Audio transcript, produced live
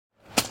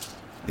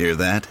Hear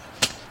that?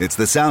 It's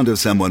the sound of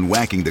someone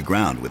whacking the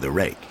ground with a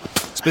rake.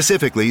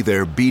 Specifically,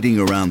 they're beating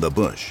around the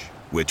bush,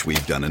 which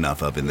we've done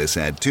enough of in this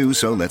ad too,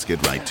 so let's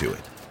get right to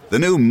it. The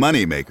new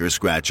Moneymaker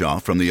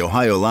scratch-off from the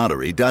Ohio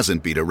Lottery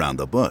doesn't beat around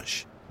the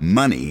bush.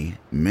 Money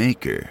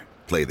Maker.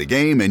 Play the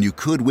game and you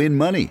could win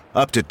money,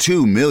 up to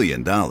 $2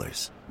 million.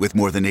 With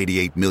more than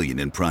 $88 million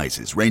in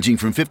prizes, ranging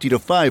from $50 to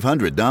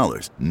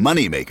 $500,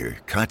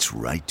 Moneymaker cuts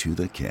right to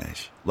the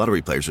cash.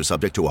 Lottery players are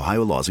subject to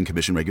Ohio laws and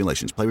commission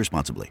regulations. Play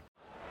responsibly.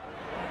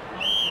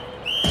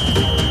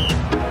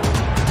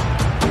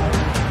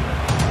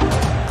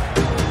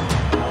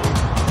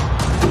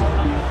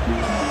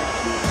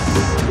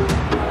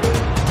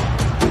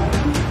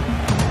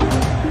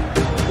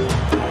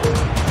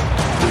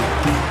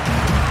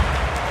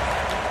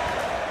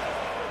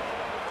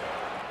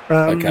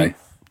 Okay,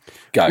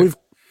 go.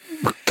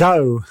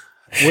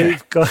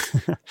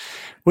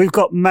 We've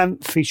got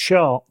Manfy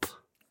Sharpe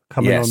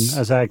coming on Yes.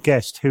 as our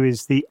guest, who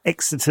is the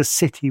Exeter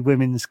City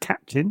women's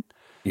captain.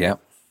 Yeah.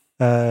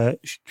 Do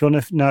you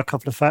want to know a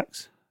couple of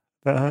facts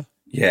about her?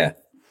 Yeah.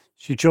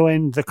 She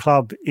joined the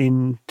club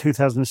in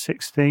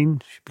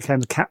 2016. She became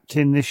the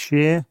captain this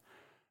year.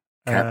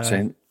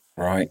 Captain,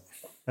 right.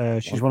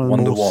 She's one of the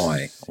Wonder more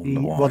why.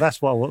 Wonder why. Well,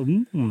 that's what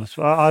that's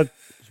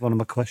one of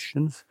my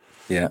questions.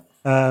 Yeah.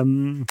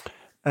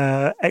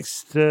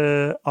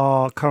 Exeter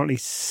are currently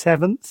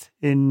 7th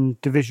in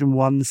Division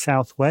 1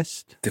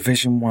 Southwest.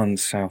 Division 1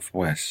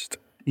 Southwest.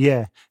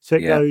 Yeah. So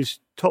it goes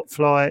top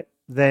flight,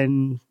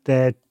 then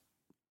they're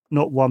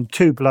not 1,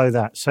 2 below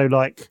that. So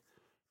like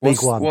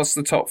League 1. What's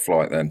the top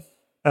flight then?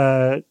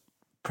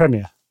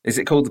 Premier. Is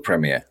it called the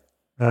Premier?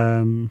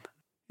 Yeah,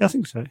 I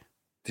think so.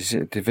 Is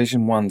it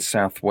Division 1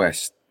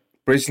 Southwest?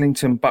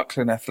 Brislington,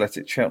 Buckland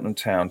Athletic, Cheltenham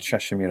Town,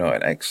 Chesham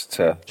United,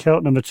 Exeter.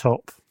 Cheltenham are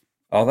top.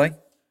 Are they?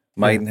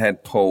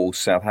 Maidenhead, Paul,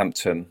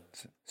 Southampton,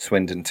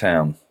 Swindon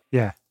Town.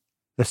 Yeah,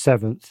 the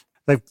 7th.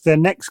 Their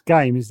next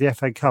game is the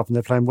FA Cup, and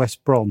they're playing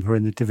West Brom, who are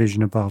in the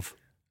division above.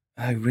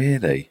 Oh,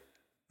 really?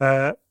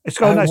 It's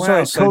called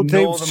it's So called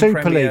the Northern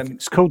Super Premier- League.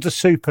 It's called the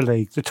Super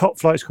League. The top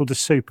flight is called the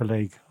Super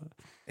League.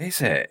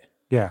 Is it?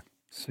 Yeah,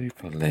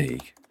 Super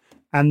League.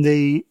 and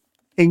the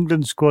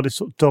England squad is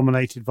sort of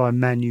dominated by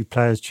Man U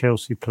players,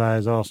 Chelsea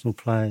players, Arsenal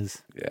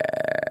players.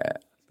 Yeah.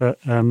 But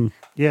so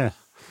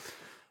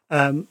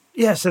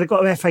they've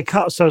got an FA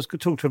Cup. So I was going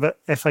to talk to you about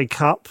FA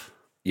Cup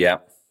Yeah.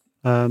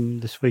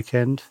 this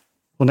weekend.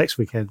 Well, next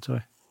weekend,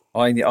 sorry.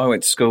 I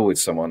went to school with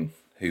someone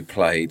who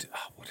played.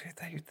 Oh, what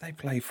did they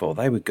play for?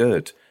 They were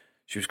good.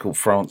 She was called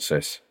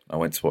Frances. I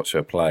went to watch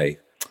her play.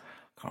 I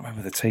can't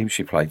remember the team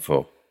she played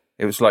for.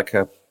 It was like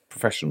a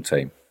professional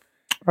team.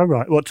 Oh,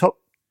 right. What,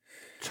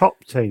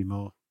 top team?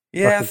 Or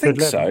Yeah, like I a think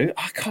good so. level?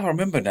 I can't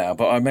remember now,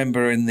 but I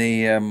remember in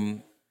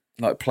the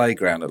like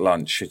playground at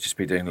lunch, she'd just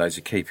be doing loads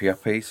of keepy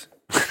uppies.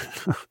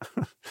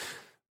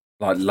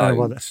 Like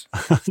loads.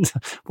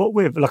 What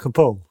with? Like a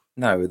ball?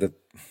 No, with a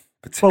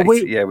potato. Well,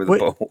 with a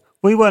ball.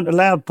 We weren't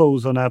allowed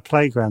balls on our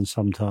playground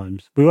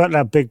sometimes. We weren't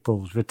allowed big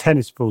balls. But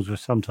tennis balls were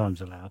sometimes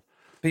allowed.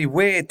 Be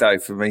weird though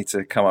for me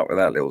to come up with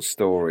that little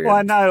story. Well,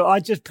 I know. I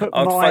just put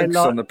I'd my focus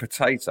on the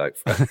potato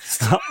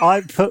first.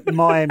 I put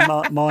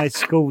my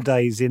school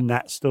days in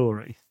that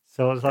story.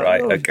 So I was like,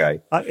 Right, oh.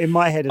 okay. In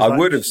my head, I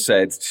would have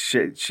said she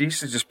used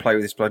to just play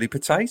with this bloody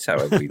potato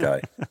every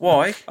day.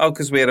 Why? Oh,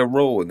 because we had a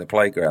rule in the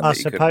playground. I that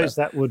you couldn't suppose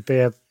have. that would be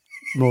a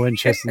more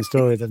interesting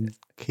story than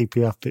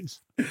keepy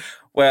uppers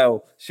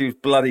Well, she was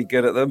bloody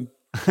good at them.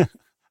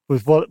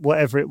 with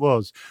whatever it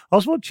was. I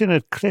was watching a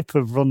clip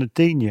of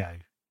Ronaldinho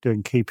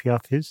doing keepy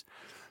uppers,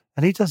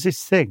 and he does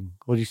this thing,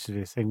 or used to do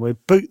this thing, where he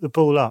boot the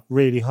ball up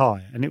really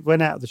high, and it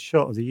went out of the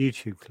shot of the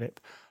YouTube clip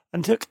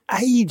and took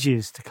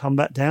ages to come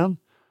back down.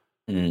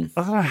 I don't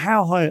know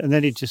how high, and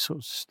then he just sort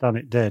of stun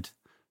it dead.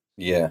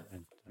 Yeah.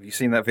 Have you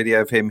seen that video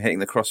of him hitting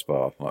the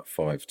crossbar like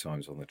 5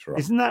 times on the trot?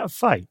 Isn't that a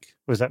fake,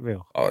 or is that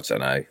real? Oh, I don't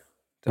know.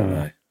 Don't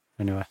know.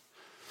 Anyway,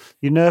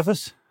 you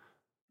nervous?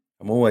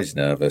 I'm always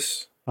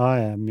nervous. I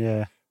am,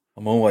 yeah.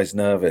 I'm always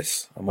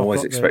nervous. I'm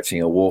always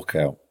expecting a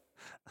walkout.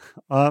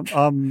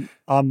 I'm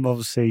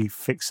obviously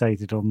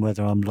fixated on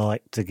whether I'm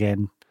liked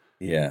again.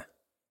 Yeah.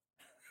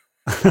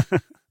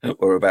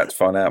 We're about to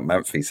find out.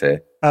 Manfy's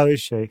here. Oh,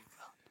 is she?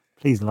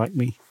 Please like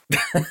me.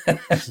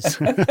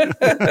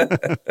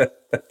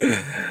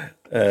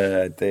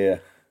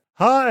 Dear.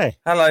 Hi.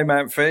 Hello,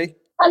 Manfy.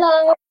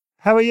 Hello,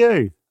 How are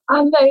you?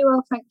 I'm very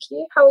well, thank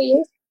you. How are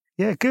you?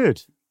 Yeah,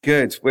 good.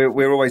 Good.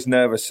 We're always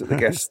nervous that the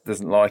guest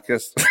doesn't like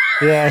us.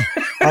 Yeah,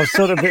 I was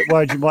sort of a bit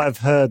worried you might have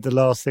heard the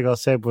last thing I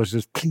said was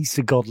just, please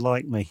to God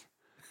like me.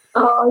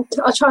 Oh,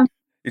 I try.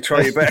 You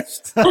try your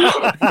best.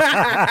 Well,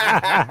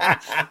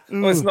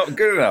 it's not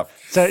good enough.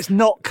 So it's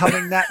not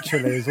coming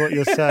naturally is what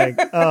you're saying.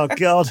 Oh,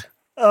 God.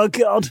 Oh,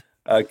 God.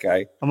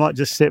 Okay. I might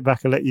just sit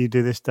back and let you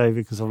do this,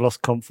 David, because I've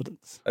lost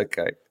confidence.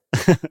 Okay.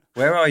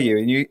 Where are you?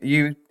 And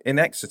you in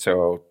Exeter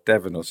or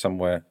Devon or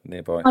somewhere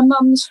nearby? My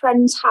mum's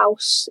friend's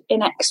house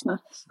in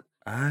Exmouth.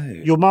 Oh.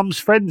 Your mum's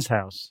friend's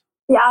house?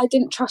 Yeah, I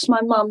didn't trust my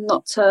mum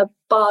not to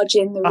barge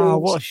in the rooms. Oh,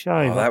 what a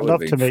shame. Oh, that I'd would love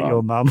be to meet fun.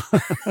 your mum.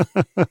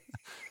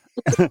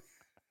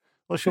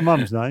 What's your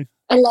mum's name?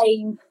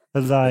 Elaine.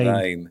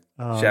 Elaine.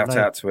 Oh, Shout Elaine.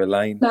 out to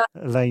Elaine. No.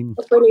 Elaine.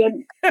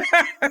 Brilliant.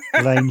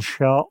 Elaine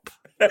Sharpe.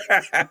 Would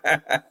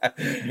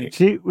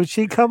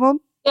she come on?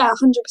 Yeah,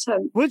 100%.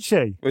 Would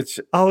she? Which,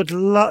 I would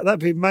love.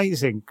 That'd be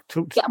amazing.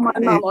 Get my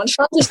mum on.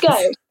 Shall I just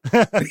go?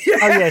 Oh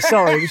yeah,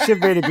 sorry. We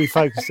should really be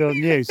focused on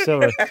you.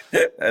 Sorry.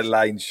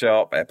 Elaine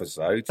Sharpe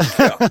episode.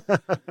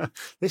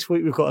 This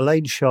week we've got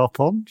Elaine Sharpe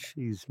on.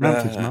 She's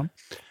Manfy's mum.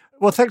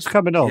 Well, thanks for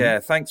coming on. Yeah,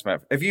 thanks,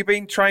 Matt. Have you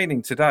been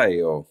training today,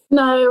 or?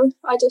 No,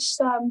 I just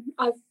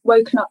I've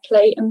woken up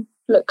late and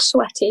look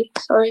sweaty.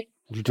 Sorry.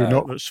 You do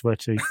not look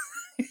sweaty.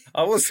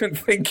 I wasn't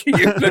thinking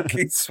you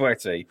looking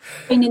sweaty.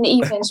 In the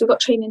evenings, we've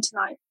got training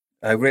tonight.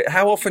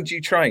 How often do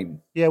you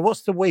train? Yeah,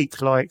 what's the week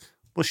like?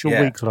 What's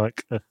your week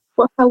like?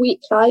 What's our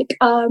week like?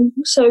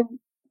 So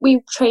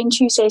we train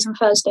Tuesdays and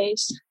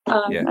Thursdays,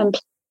 and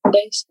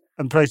Mondays.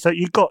 And play. So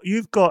you've got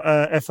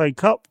a FA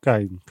Cup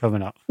game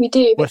coming up. We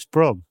do. West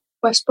Brom.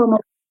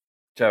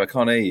 Joe, I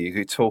can't hear you.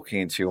 You're talking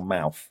into your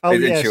mouth. Oh,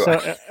 yeah,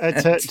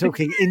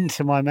 talking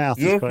into my mouth.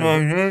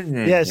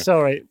 Yeah,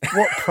 sorry.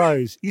 What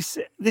pros? You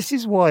see, this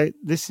is why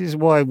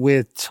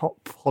we're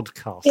top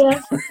podcast. Yeah.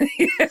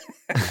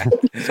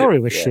 Sorry,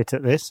 we're shit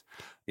at this.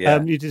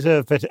 Yeah. You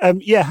deserve better.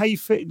 How you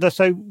feel?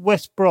 So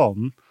West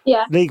Brom,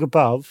 league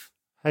above.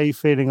 How are you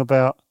feeling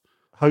about?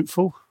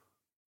 Hopeful?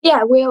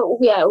 Yeah,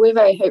 we're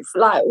very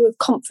hopeful. Like, we're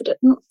confident.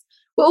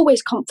 We're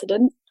always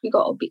confident. We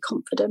got to be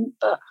confident,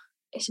 but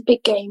it's a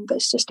big game. But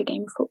it's just a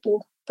game of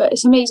football. But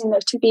it's amazing though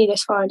to be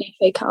this far in the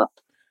FA Cup.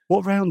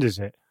 What round is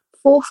it?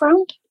 4th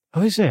round.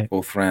 Oh, is it?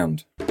 4th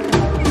round.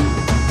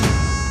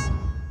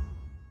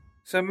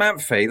 So,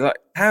 Manfy, like,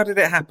 how did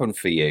it happen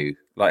for you?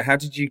 Like, how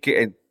did you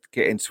get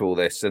into all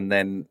this? And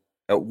then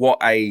at what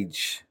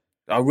age?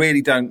 I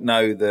really don't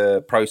know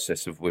the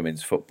process of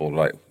women's football.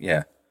 Like,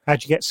 yeah.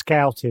 How'd you get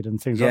scouted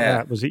and things like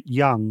that? Was it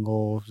young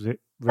or was it...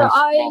 So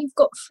I've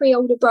got 3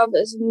 older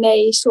brothers and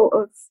they sort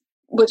of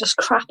were just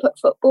crap at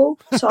football.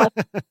 So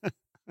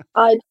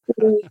I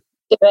do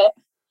it.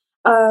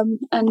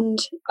 And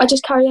I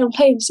just carried on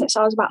playing since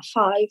I was about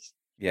 5.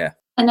 Yeah.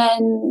 And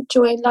then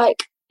joined,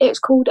 like, at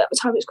the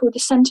time it was called the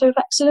Centre of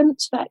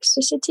Excellence for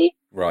Exeter City.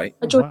 Right.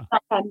 I joined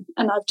that then,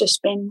 and I've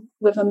just been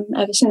with them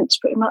ever since,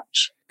 pretty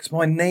much. Because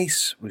my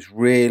niece was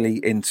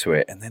really into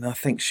it, and then I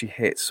think she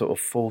hit sort of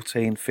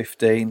 14,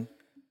 15,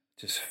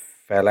 just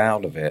fell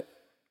out of it.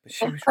 But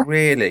she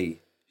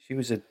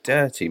was a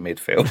dirty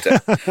midfielder.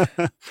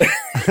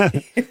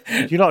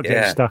 Do you like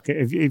getting stuck?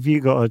 If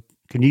you got a...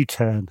 Can you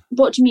turn?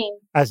 What do you mean?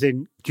 As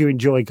in, do you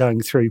enjoy going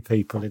through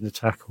people in the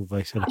tackle,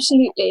 basically?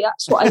 Absolutely,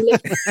 that's what I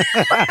live for.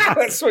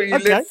 That's what you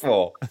live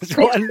for. That's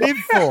what I live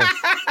for.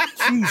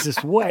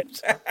 Jesus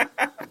wept.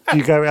 Do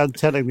you go around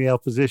telling the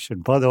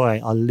opposition, by the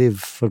way, I live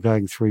for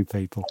going through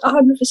people?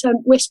 100%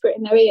 whisper it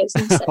in their ears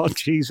and say, oh,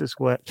 Jesus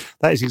wept.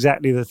 That is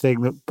exactly the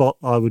thing that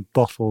I would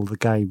bottle the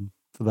game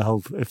for the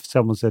whole... If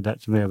someone said that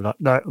to me, I'd be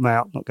like, no, I'm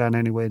out, not going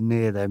anywhere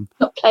near them.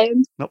 Not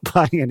playing. Not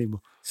playing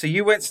anymore. So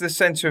you went to the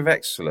Centre of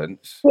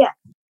Excellence? Yeah.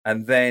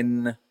 And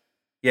then...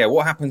 Yeah,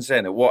 what happens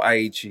then? At what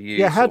age are you?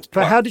 Yeah, how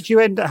did you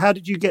end? How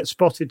did you get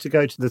spotted to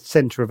go to the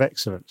Centre of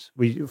Excellence?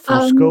 Were you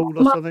from school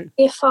or something?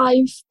 My Year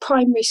 5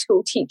 primary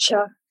school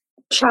teacher,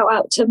 shout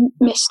out to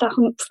Mr.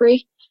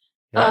 Humphrey.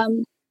 Yeah.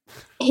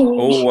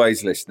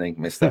 Always listening,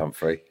 Mr.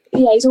 Humphrey.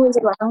 Yeah, he's always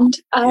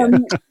around.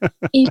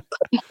 He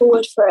put me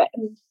forward for it,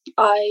 and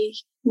I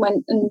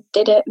went and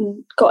did it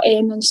and got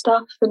in and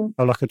stuff. And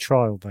like a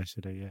trial,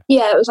 basically. Yeah.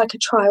 Yeah, it was like a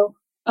trial.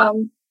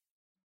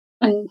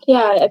 And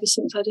yeah, ever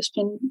since I've just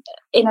been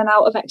in and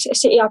out of Exeter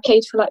City. I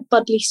played for like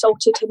Budley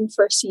Salterton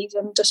for a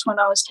season just when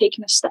I was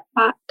taking a step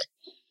back.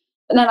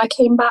 And then I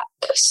came back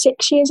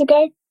 6 years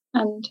ago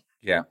and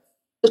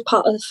was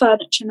part of the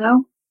furniture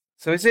now.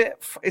 So is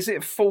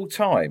it full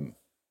time?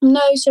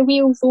 No, so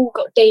we've all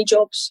got day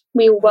jobs.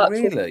 We all work.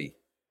 Really?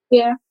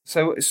 Yeah.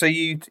 So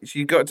you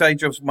got day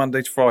jobs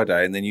Monday to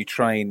Friday and then you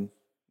train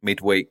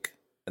midweek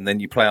and then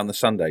you play on the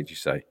Sunday, do you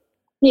say?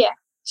 Yeah.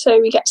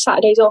 So we get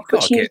Saturdays off.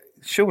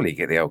 Surely you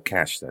get the old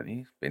cash, don't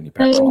you? In your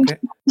back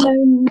pocket?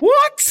 No.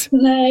 What?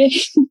 No.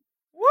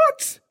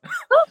 What?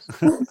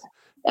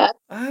 Yeah.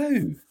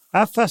 Oh.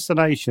 Our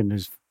fascination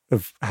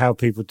of how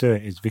people do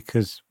it is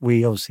because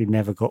we obviously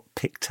never got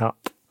picked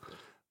up.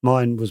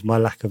 Mine was my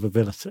lack of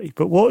ability.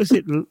 But what is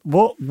it?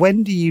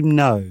 When do you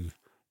know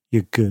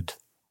you're good,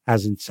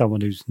 as in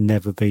someone who's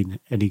never been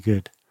any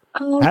good?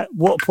 At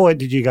what point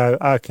did you go,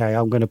 okay,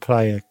 I'm going to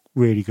play a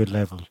really good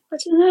level? I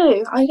don't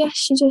know. I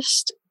guess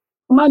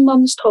my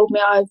mum's told me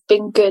I've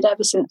been good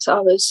ever since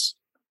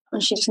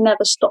and she just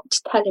never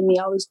stopped telling me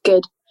I was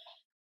good,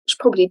 which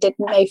probably did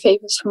me no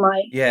favours for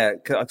my... Yeah,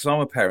 because I'm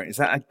a parent. Is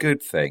that a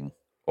good thing?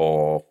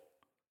 Or,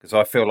 because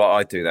I feel like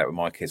I do that with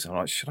my kids. I'm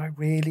like, should I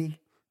really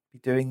be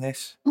doing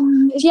this?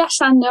 Yes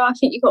and no. I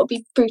think you've got to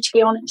be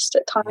brutally honest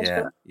at times.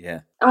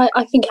 Yeah.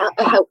 I think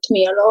it helped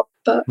me a lot,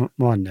 but...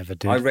 Mine never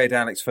did. I read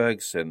Alex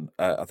Ferguson,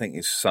 I think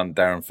his son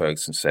Darren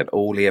Ferguson said,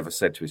 all he ever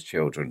said to his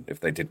children, if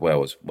they did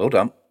well, was, well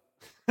done.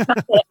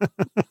 That's it.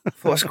 I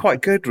thought that's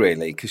quite good,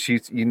 really, because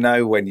you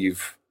know when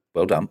you've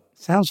Well done.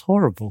 Sounds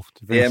horrible.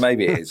 To be Yeah, honest.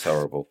 maybe it is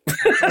horrible.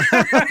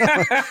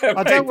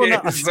 I don't Maybe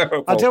want it is to.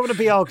 horrible. I don't want to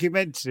be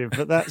argumentative,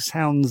 but that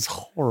sounds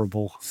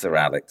horrible. Sir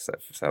Alex,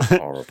 that sounds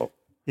horrible.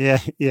 Yeah.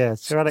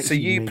 Sir Alex. So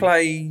you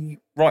play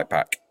right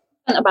back?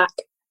 Centre back.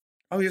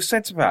 Oh, you're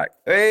centre back.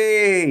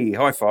 Hey,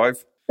 high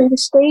five. Through the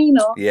screen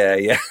or?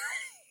 Yeah.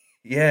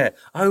 Yeah.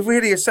 Oh,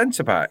 really? A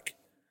centre back?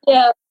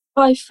 Yeah,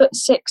 5'6"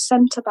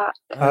 centre back.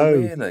 Oh,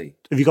 really?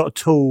 Have you got a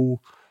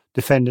tall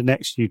defender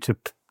next to you to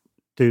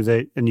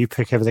do and you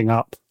pick everything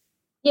up?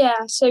 Yeah,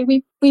 so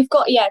we've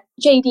got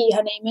JD,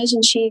 her name is,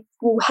 and she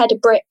will head a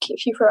brick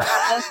if you throw it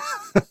at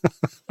her,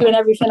 doing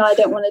everything I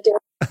don't want to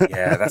do.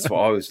 Yeah, that's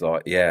what I was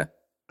like. Yeah,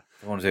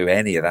 don't want to do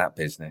any of that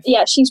business.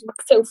 Yeah, she's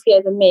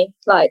filthier than me,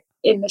 like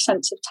in the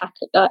sense of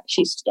tackle. Like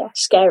she's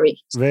scary.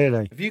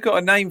 Really? Have you got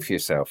a name for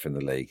yourself in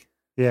the league?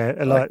 Yeah,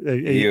 Are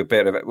you a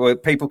bit of it? Well,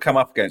 people come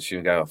up against you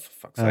and go, "Oh, for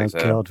fuck's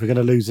sake!" Oh God, we're going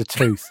to lose a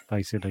tooth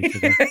basically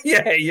today.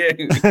 Yeah,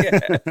 you.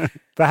 Yeah.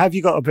 But have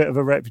you got a bit of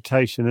a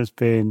reputation as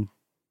being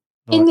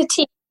In the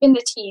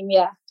team,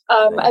 yeah.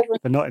 Everyone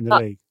but not in the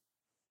league?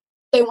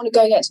 don't want to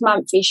go against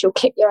Manfy. She'll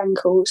kick your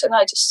ankles, and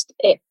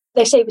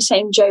they say the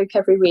same joke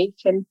every week,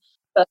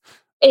 but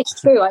it's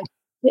true.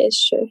 It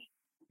is true.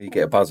 You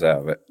get a buzz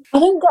out of it. I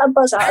don't get a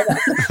buzz out of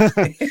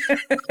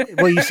it.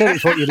 Well, you said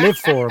it's what you live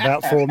for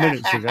about 4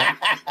 minutes ago,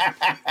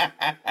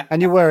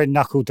 and you're wearing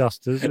knuckle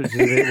dusters, which is a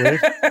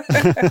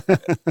bit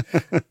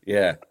weird.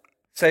 Yeah.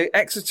 So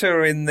Exeter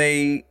are in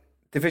the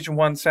Division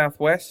 1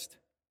 Southwest.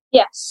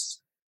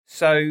 Yes.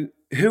 So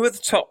who are the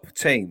top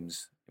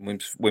teams in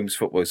women's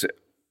football? Is it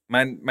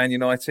Man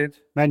United?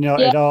 Man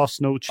United, Yeah.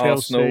 Arsenal,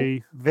 Chelsea, Arsenal.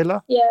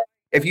 Villa. Yeah.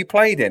 Have you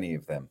played any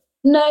of them?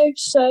 No.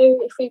 So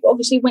if we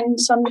obviously win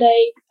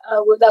Sunday,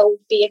 they'll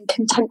be in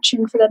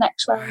contention for the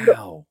next round. But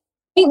Wow.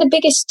 I think the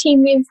biggest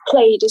team we've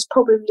played is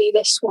probably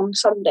this one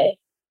Sunday.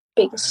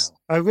 Biggest.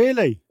 Wow. Oh,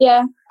 really?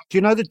 Yeah. Do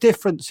you know the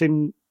difference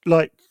in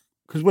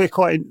because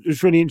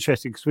it's really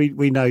interesting because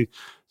we know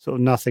sort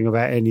of nothing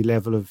about any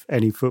level of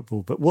any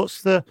football, but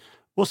what's the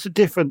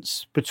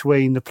difference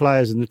between the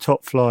players in the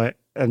top flight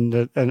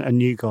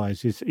and you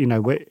guys? Is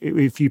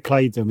if you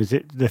played them, is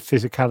it the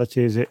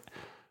physicality? Is it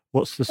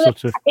what's the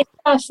sort of? It's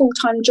their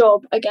full-time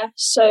job, I guess.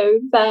 So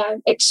they're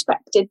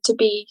expected to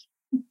be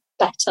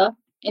better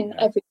in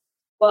every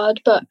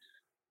word, but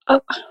I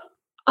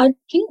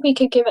think we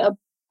could give it a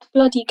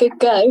bloody good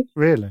go.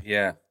 Really?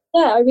 Yeah.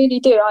 Yeah, I really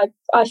do.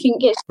 I think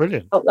it's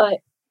Brilliant. about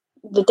like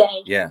the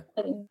day. Yeah.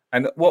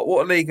 And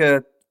what league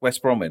are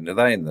West Brom in? Are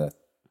they in the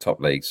top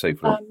league,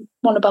 Super League?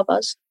 One above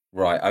us.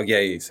 Right. Oh, yeah,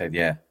 you said,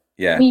 yeah.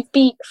 Yeah. We've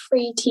beat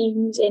 3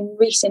 teams in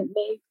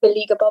recently, the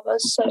league above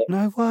us, so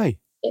No way.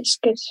 it's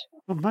good.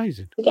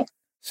 Amazing.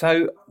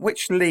 So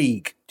which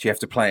league do you have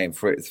to play in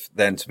for it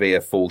then to be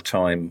a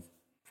full-time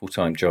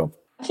job?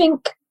 I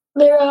think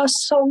there are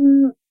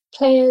some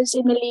players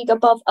in the league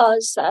above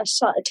us that have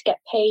started to get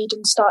paid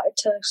and started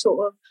to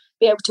sort of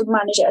be able to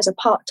manage it as a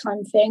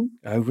part-time thing.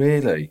 Oh,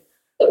 really?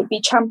 It would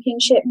be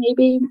championship,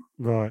 maybe.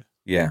 Right.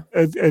 Yeah.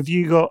 Have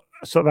you got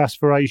sort of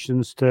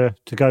aspirations to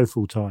go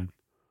full time?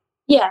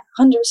 Yeah,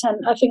 100%.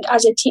 I think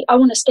as a team, I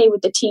want to stay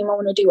with the team. I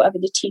want to do whatever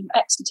the team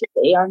Exeter.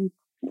 I'm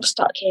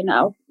stuck here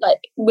now, like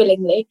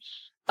willingly.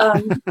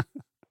 I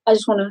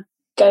just want to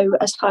go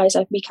as high as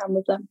we can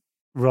with them.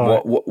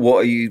 What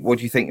Right. do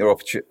you think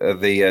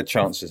the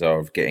chances are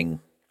of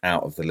getting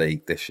out of the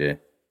league this year?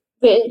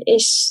 But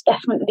it's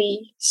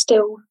definitely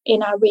still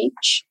in our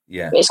reach.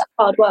 Yeah. It's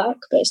hard work,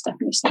 but it's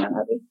definitely still in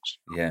our reach.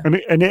 Yeah.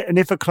 And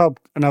if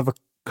another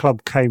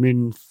club came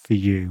in for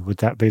you, would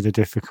that be the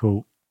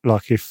difficult?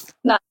 Like if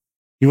No.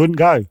 You wouldn't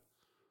go?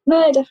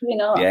 No, definitely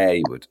not. Yeah,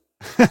 he would.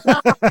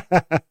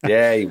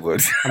 Yeah, he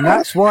would. And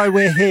that's why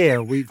we're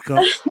here. We've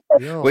got.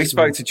 We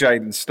spoke to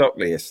Jaden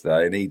Stockley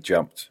yesterday, and he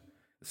jumped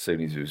as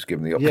soon as he was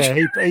given the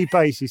opportunity. Yeah, he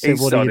basically said,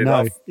 He "What do you started know?"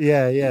 off.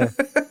 Yeah.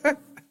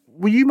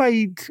 Were you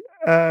made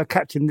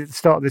captain at the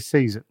start of this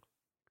season?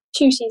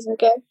 2 seasons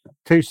ago.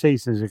 2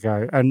 seasons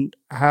ago, and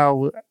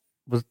how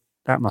was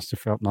that? Must have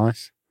felt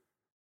nice.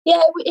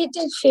 Yeah, it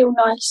did feel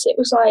nice. It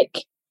was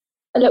like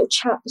a little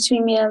chat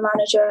between me and the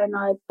manager, and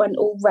I went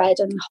all red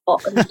and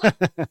hot. And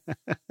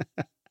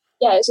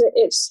yeah,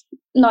 it's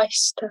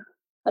nice to,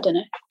 I don't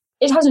know.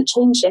 It hasn't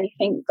changed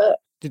anything, but...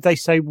 Did they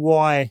say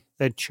why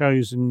they'd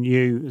chosen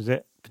you? Was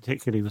it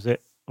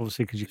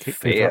obviously because you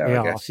kicked people up the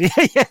arse?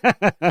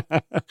 Yeah.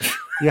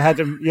 You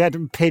had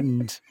them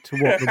pinned to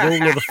what, the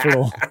wall or the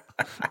floor?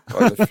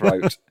 By the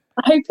throat.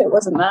 I hope it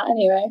wasn't that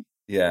anyway.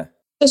 Yeah.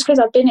 Just because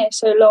I've been here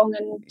so long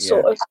and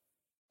sort of,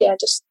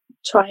 just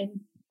try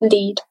and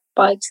lead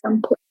by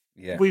example.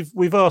 Yeah.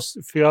 We've asked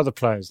a few other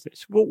players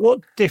this.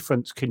 What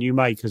difference can you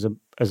make as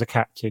a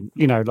captain?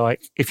 You know,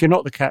 like if you're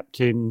not the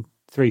captain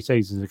 3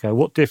 seasons ago,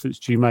 what difference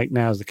do you make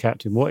now as the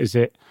captain? What is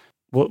it?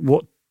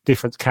 What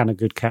difference can a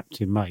good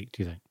captain make,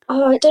 do you think?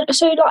 I don't.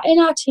 So, like in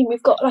our team,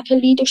 we've got like a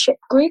leadership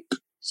group.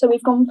 So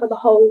we've gone for the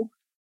whole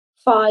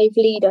 5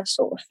 leader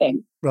sort of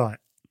thing. Right.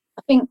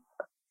 I think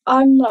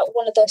I'm like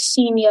one of the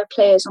senior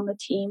players on the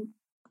team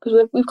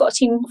because we've got a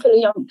team full of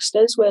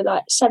youngsters. We're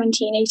like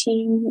 17,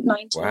 18,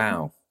 19.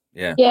 Wow.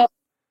 Yeah. Yeah.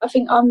 I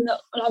think I'm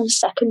the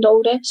second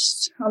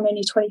oldest. I'm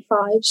only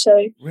 25,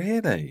 so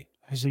Really?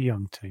 It's a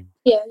young team.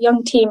 yeah,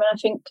 young team, and I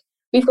think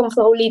we've gone for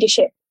the whole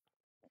leadership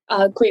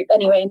group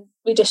anyway, and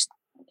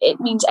it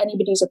means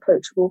anybody's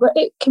approachable, but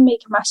it can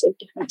make a massive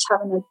difference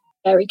having a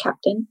dairy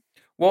captain.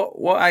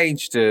 What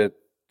age do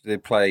they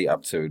play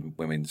up to in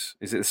women's?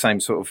 Is it the same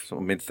sort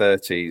of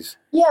mid-30s?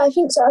 Yeah, I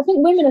think so. I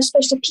think women are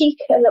supposed to peak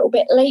a little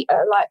bit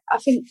later. Like, I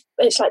think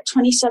it's like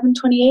 27,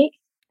 28.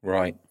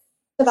 Right.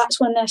 So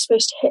that's when they're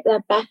supposed to hit their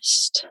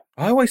best.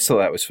 I always thought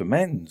that was for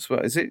men's.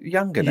 Well, is it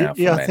younger now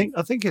for Yeah, men?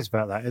 I think it's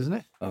about that, isn't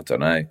it? I don't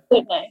know. I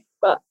don't know,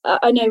 but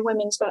I know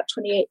women's about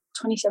 28,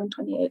 27,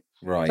 28.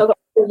 Right. So I've got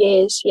 4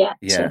 years yet.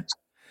 Yeah. So.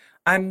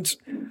 And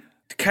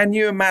can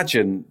you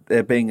imagine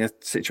there being a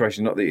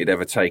situation, not that you'd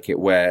ever take it,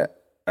 where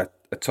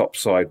a top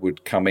side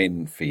would come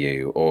in for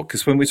you? Or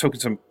because when we were talking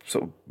to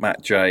sort of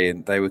Matt J,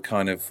 and they were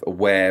kind of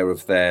aware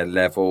of their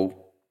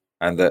level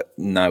and that,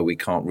 no, we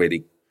can't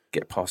really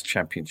get past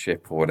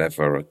championship or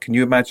whatever. Can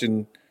you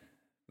imagine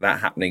that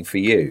happening for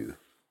you?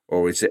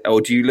 Or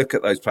do you look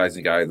at those players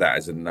and go, that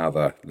is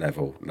another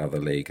level, another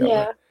league?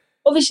 Yeah.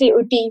 Obviously it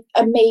would be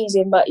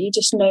amazing, but you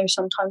just know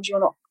sometimes you're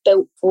not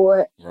built for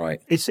it. Right.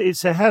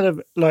 It's a hell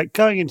of, like,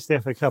 going into the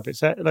FA Cup,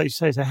 like you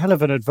say, it's a hell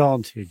of an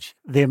advantage,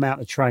 the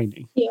amount of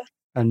training. Yeah.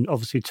 And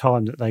obviously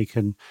time that they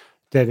can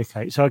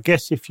dedicate. So I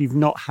guess if you've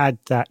not had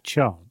that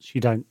chance, you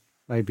don't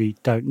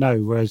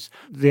know. Whereas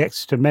the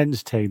Exeter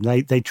men's team,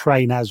 they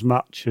train as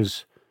much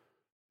as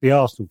the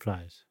Arsenal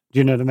players. Do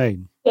you know what I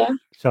mean? Yeah.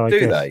 So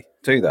Do they?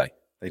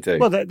 They do.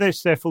 Well,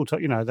 that's their full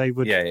time. You know, they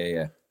would.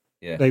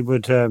 Yeah. They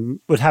would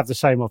have the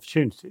same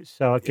opportunities.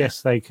 So I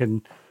guess they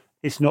can.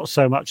 It's not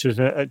so much as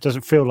it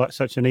doesn't feel like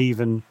such an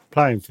even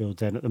playing field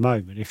then at the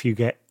moment. If you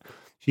get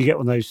one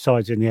of those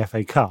sides in the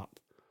FA Cup,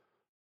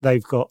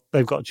 they've got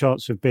a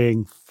chance of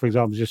being, for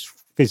example, just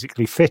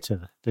physically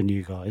fitter than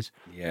you guys.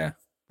 Yeah.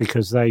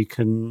 Because they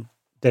can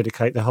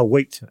dedicate the whole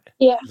week to it.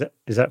 Yeah.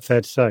 Is that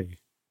fair to say?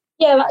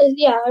 Yeah,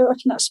 I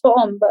reckon that's spot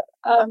on. But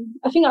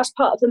I think that's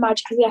part of the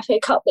magic of the FA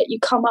Cup, that you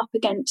come up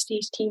against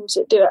these teams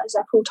that do it as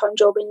their full-time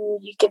job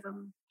and you give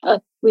them a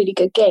really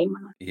good game.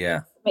 Yeah.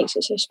 It makes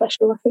it so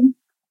special, I think.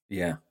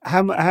 Yeah.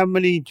 How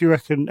many do you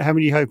reckon, how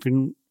many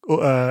hoping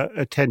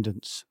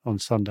attendance on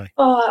Sunday?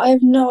 Oh, I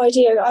have no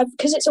idea.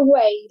 Because it's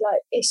away,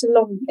 like it's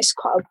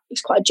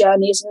quite a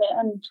journey, isn't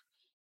it?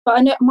 But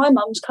I know my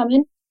mum's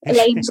coming.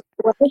 Elaine's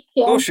away.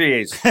 Yeah. Of course she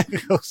is.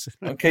 Of course.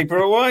 I'll keep her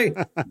away.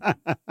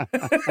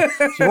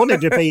 She wanted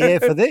to be here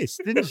for this,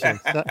 didn't she?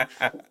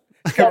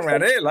 Come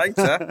around here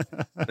later,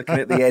 looking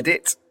at the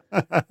edit.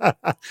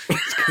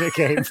 She's going to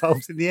get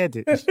involved in the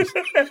edit.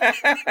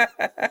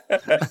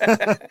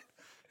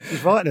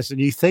 She's writing us a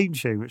new theme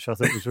tune, which I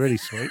thought was really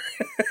sweet.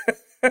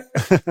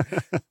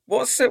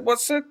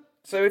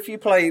 So if you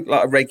play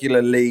like a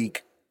regular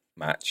league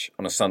match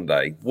on a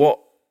Sunday,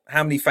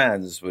 how many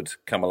fans would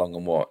come along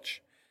and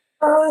watch?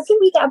 I think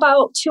we get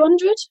about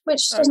 200,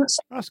 which doesn't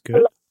sound that's good.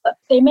 a lot, but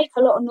they make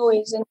a lot of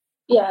noise, and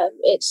yeah,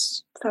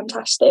 it's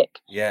fantastic.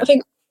 Yeah. I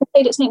think we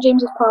played at St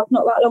James's Park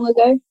not that long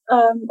ago,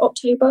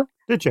 October.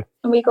 Did you?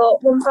 And we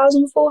got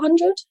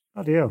 1,400.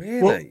 Bloody hell.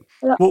 Really?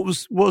 What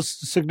was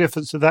the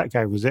significance of that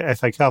game? Was it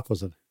FA Cup,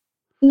 wasn't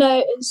it?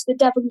 No, it's the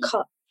Devon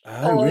Cup.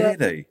 Oh,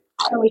 really?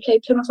 And we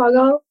played Plymouth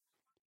Argyle.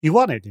 You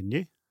won it, didn't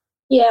you?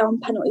 Yeah, on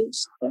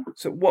penalties. Yeah.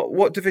 So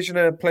what division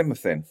are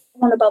Plymouth in?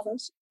 One above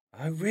us.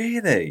 Oh,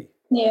 really?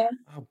 Yeah.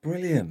 Oh,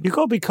 brilliant. You've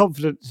got to be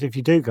confident if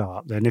you do go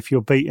up then, if you're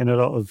beating a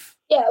lot of...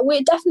 Yeah,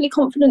 we're definitely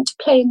confident to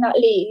play in that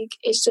league.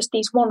 It's just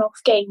these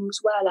one-off games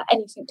where like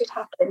anything could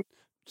happen.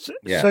 So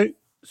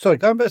sorry,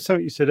 going back to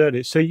something you said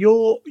earlier. So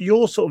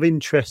you're sort of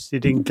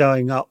interested in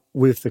going up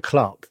with the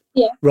club,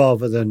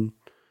 rather than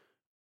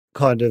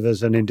kind of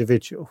as an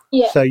individual.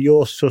 Yeah. So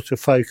your sort of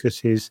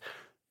focus is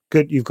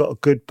good. You've got a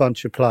good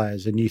bunch of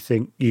players, and you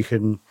think you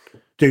can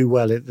do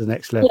well at the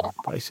next level,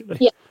 basically.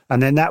 Yeah.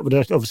 And then that would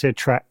obviously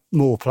attract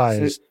more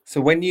players. So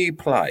when you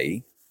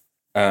play,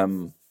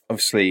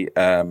 obviously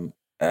on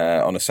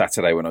a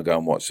Saturday when I go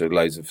and watch,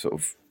 loads of sort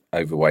of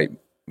overweight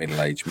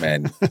middle-aged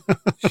men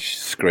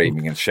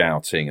screaming and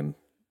shouting, and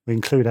We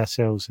include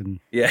ourselves in...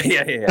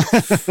 Yeah.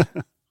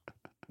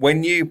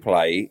 When you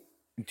play,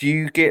 do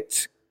you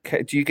get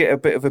a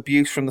bit of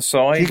abuse from the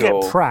side? Do you get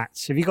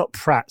prats? Have you got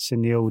prats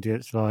in the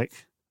audience,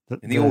 like...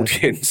 In the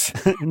audience?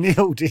 In the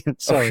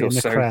audience, sorry, in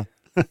the crowd.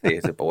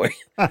 Here's a boy.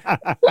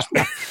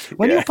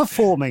 When you're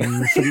performing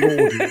for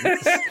the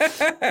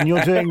audience and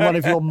you're doing one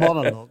of your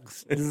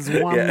monologues, there's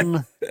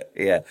one...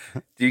 Yeah.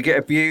 Do you get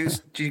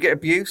abused? Do you get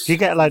abuse? Do you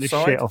get a load of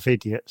shit off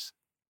idiots?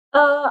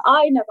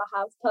 I never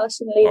have,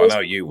 personally. Oh, no,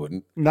 you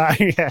wouldn't. No,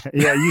 yeah.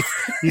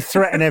 You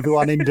threaten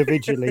everyone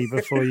individually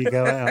before you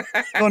go out.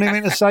 Got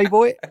anything to say,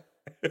 boy?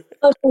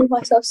 I've made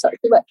myself such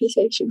a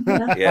reputation.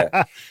 Yeah.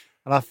 Yeah.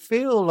 And I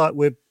feel like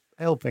we're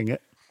helping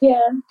it. Yeah.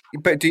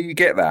 But do you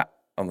get that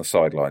on the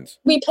sidelines?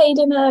 We played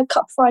in a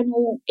cup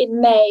final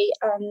in May,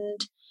 and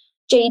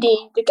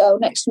JD, the girl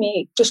next to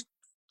me, just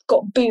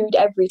got booed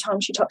every time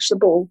she touched the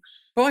ball.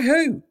 By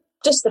who?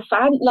 Just the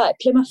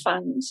Plymouth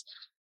fans.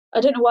 I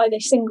don't know why they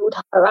singled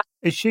her out.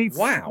 Is she?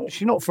 Wow.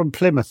 She's not from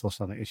Plymouth or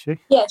something, is she?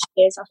 Yeah,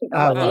 she is. I think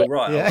that might be it.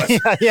 Right.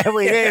 Yeah, Oh,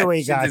 here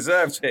we she go.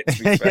 deserves it,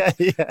 to be fair.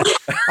 yeah.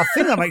 I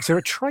think that makes her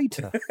a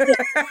traitor.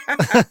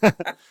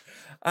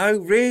 Oh,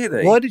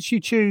 really? Why did she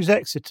choose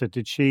Exeter?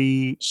 Did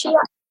she? She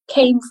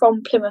came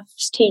from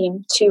Plymouth's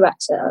team to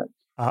Exeter.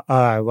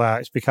 Oh, wow.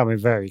 It's becoming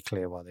very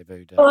clear why they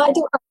booed her. Well, I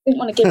didn't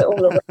want to give it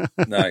all away.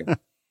 No.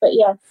 But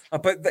yeah.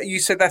 But you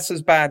said that's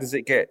as bad as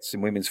it gets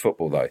in women's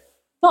football, though.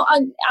 Not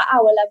at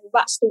our level.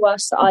 That's the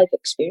worst that I've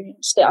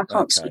experienced. I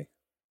can't speak,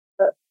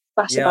 but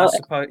that's about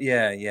it.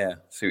 Yeah. I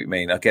see what you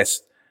mean. I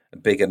guess a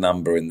bigger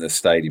number in the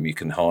stadium, you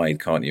can hide,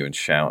 can't you, and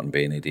shout and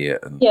be an idiot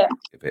and a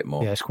bit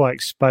more. Yeah, it's quite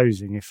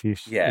exposing if you.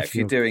 Yeah, if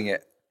you're doing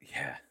it.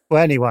 Yeah.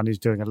 Well, anyone who's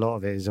doing a lot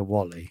of it is a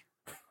wally,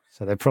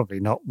 so they're probably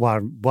not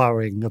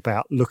worrying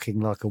about looking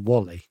like a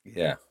wally.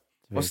 Yeah.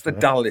 What's the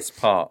dullest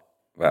part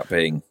about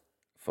being a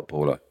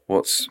footballer?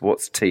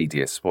 What's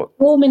tedious?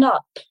 Warming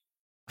up.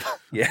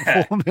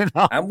 Yeah. Warming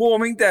up. And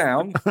warming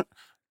down.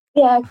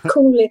 Yeah,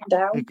 cooling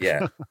down.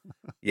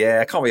 Yeah.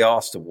 I can't be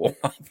asked to warm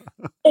up.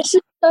 It's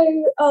just so,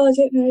 I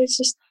don't know, it's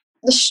just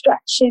the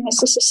stretching,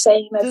 it's just the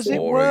same Does every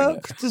it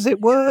work? Does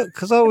it work?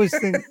 Because I always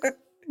think,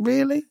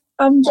 really?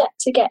 I'm yet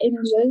to get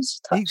injured.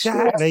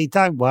 Exactly.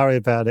 Don't worry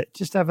about it.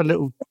 Just have a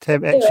little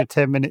extra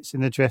 10 minutes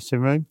in the dressing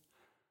room.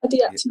 I do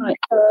that tonight,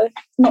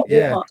 not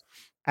warm up.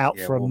 Out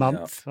for a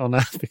month on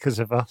Earth because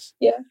of us.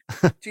 Yeah.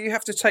 Do you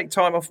have to take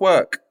time off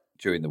work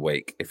during the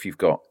week if you've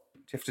got? Do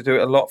you have to do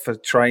it a lot for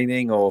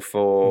training or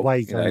for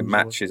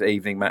matches,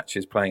 evening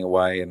matches, playing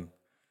away? And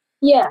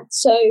yeah,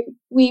 so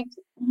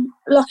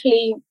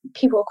luckily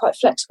people are quite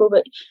flexible,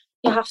 but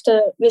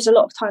there's a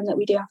lot of time that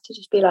we do have to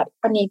just be like,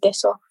 I need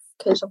this off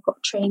because I've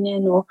got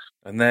training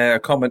and they're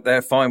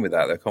fine with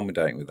that. They're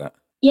accommodating with that.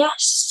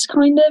 Yes,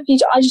 kind of.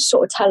 I just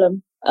sort of tell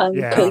them.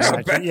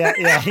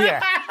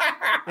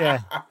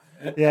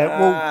 Yeah,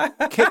 we'll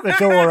kick the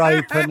door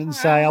open and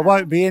say, I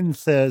won't be in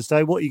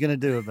Thursday. What are you going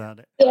to do about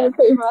it? Yeah,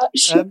 pretty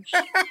much.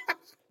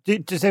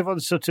 Does everyone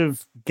sort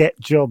of get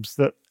jobs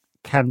that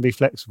can be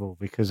flexible?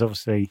 Because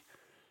obviously,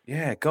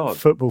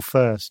 football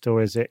first,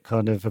 or is it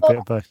kind of a bit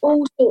of both?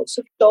 All sorts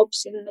of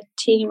jobs in the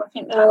team. I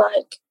think they're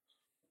like,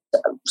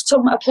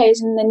 some are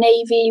players in the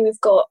Navy, we've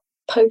got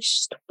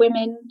post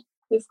women,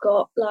 we've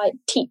got like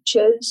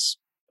teachers,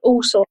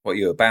 all sorts. What,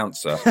 you a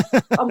bouncer?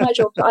 On my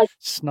job,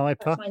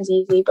 sniper. Mine's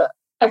easy, but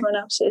everyone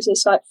else's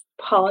is like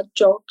hard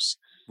jobs.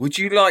 Would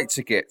you like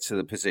to get to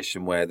the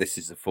position where this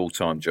is a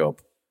full-time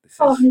job?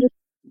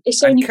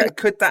 It's only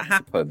could that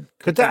happen?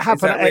 Could that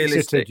happen at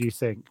Exeter, do you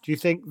think? Do you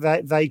think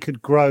that they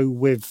could grow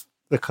with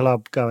the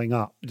club going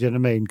up? Do you know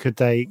what I mean? Could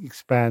they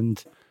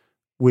expand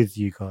with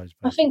you guys?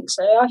 Basically? I think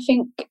so. I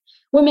think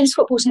women's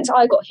football since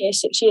I got here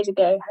 6 years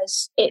ago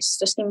it's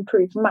just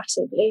improved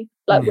massively.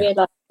 Like we're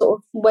like sort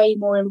of way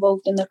more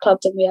involved in the club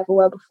than we ever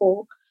were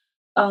before.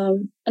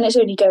 And it's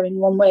only going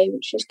one way,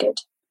 which is good.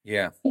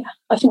 Yeah,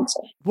 I think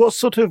so. What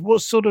sort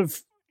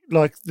of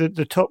like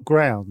the top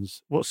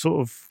grounds? What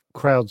sort of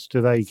crowds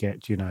do they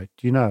get? Do you know?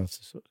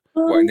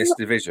 What, in this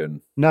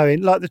division? No,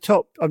 in like the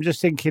top. I'm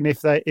just thinking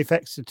if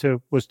Exeter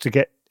was to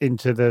get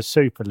into the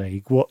Super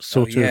League, what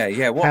sort of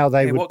how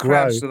they would what grow?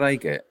 Crowds do they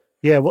get?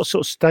 Yeah, what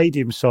sort of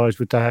stadium size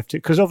would they have to?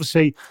 Because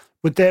obviously,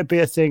 would there be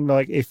a thing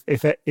like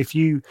if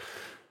you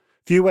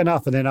went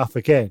up and then up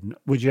again,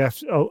 would you have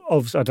to,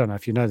 obviously, I don't know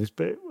if you know this,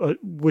 but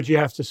would you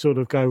have to sort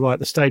of go, right,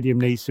 the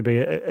stadium needs to be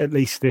at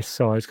least this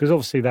size? Because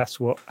obviously that's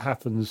what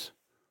happens,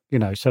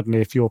 suddenly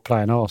if you're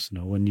playing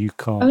Arsenal and you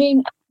can't. I mean,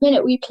 at the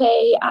minute we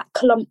play at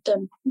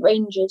Columpton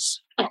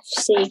Rangers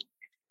FC,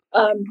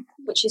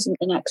 which isn't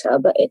in Exeter,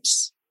 but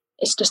it's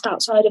just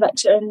outside of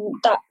Exeter, and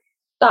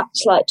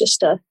that's like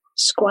just a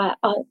square.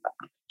 I'm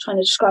trying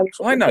to describe it.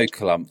 I know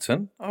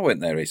Columpton. I went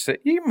there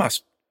recently. You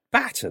must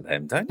batter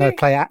them, don't you? They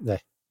play at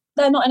there.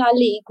 They're not in our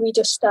league. We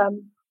just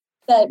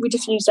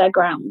use their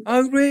ground.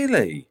 Oh,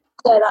 really?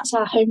 So that's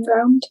our home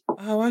ground.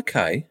 Oh,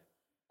 okay.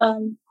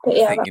 But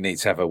yeah, I think you need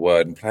to have a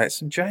word and play at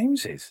St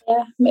James's.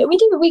 Yeah, we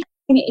do. We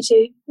need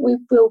to. We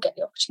will get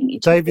the opportunity.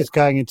 David's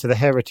going into the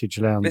Heritage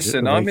Lounge.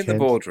 Listen, I'm in the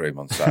boardroom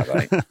on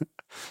Saturday.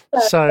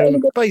 So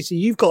basically,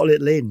 you've got a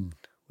little in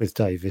with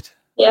David.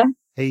 Yeah.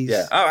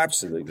 Oh,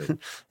 absolutely.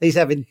 He's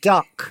having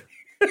duck.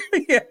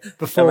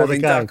 Before the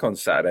game. Duck on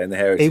Saturday in the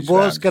Heritage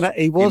Lounge.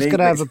 He was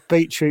gonna have a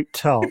beetroot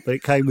tart, but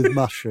it came with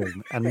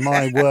mushroom. And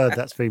my word,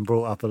 that's been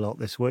brought up a lot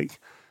this week.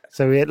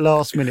 So we had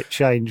last minute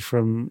change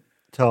from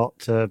tart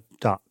to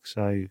duck.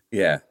 So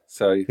as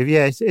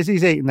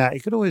he's eating that, he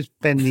could always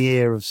bend the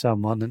ear of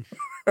someone. And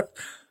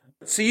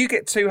so you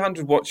get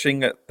 200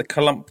 watching at the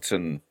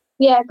Columpton.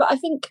 Yeah, but I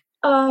think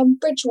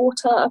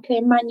Bridgewater are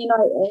playing Man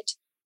United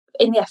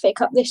in the FA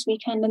Cup this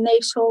weekend, and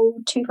they've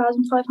sold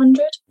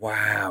 2,500.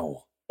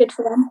 Wow. Good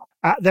for them.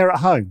 They're at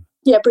home?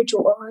 Yeah,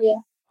 Bridgewater, yeah.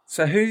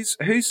 So who's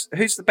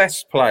the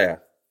best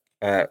player,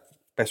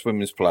 best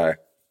women's player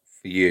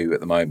for you at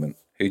the moment?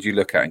 Who do you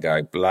look at and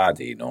go,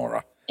 bloody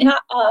Nora?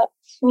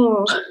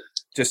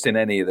 Just in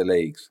any of the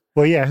leagues?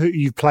 Well, yeah, who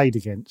you've played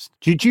against.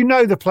 Do you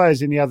know the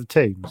players in the other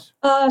teams?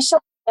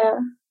 Some, yeah.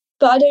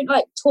 But I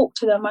don't talk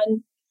to them.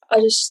 I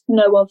just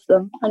know of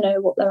them. I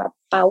know what they're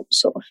about,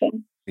 sort of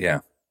thing. Yeah.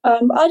 I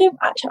don't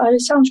actually.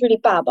 It sounds really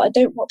bad, but I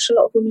don't watch a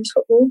lot of women's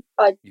football.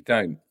 You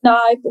don't? No,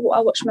 I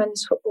watch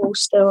men's football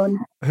still. And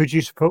Who do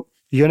you support?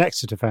 You're an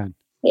Exeter fan.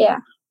 yeah.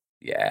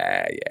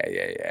 Yeah.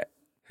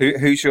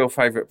 Who's your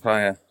favourite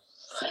player?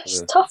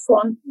 It's a tough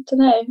one. I don't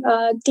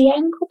know.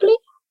 Dieng probably.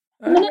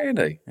 Oh,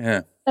 really?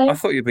 Yeah. I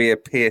thought you'd be a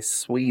Pierce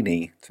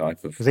Sweeney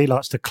type of. Because he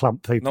likes to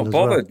clump people.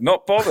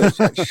 Not bothered.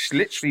 She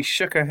literally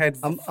shook her head.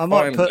 I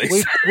might put.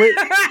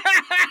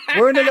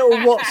 We're in a little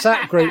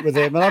WhatsApp group with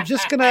him, and I'm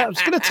just gonna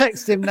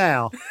text him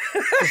now.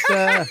 Just,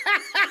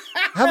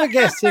 have a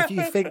guess if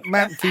you think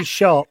Manfy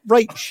Sharpe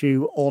rapes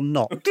you or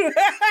not.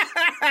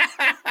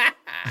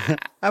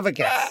 Have a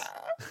guess.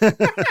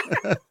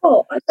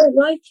 Oh, I don't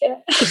like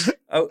it.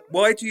 Oh,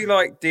 why do you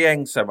like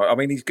Dieng so much? I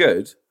mean, he's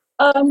good.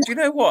 Do you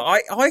know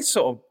what? I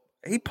sort of,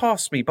 he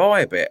passed me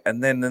by a bit,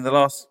 and then in the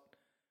last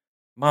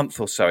month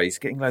or so, he's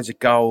getting loads of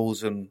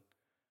goals, and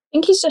I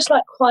think he's just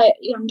like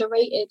quietly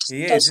underrated.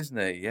 He is, isn't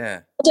he?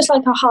 Yeah. Just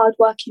like a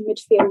hard-working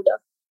midfielder.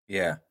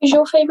 Yeah. Who's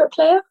your favourite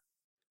player?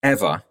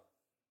 Ever?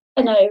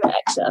 I know,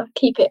 Exeter.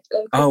 Keep it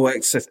local. Oh,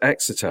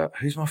 Exeter.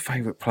 Who's my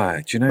favourite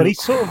player? Do you know? But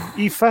he's sort of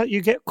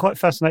you get quite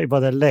fascinated by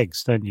their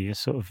legs, don't you? You're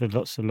sort of a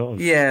lot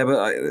of. Yeah,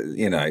 but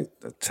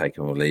take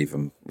them or leave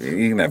them.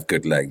 You can have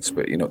good legs,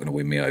 but you're not going to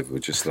win me over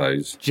with just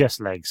those. Just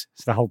legs.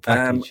 It's the whole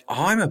package.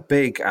 I'm a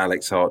big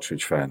Alex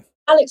Hartridge fan.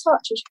 Alex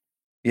Hartridge.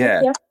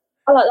 Yeah. Yeah.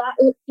 I like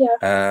that.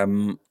 Yeah.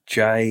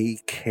 Jay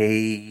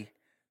Key,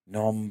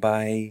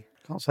 Nombe.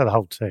 Can't say the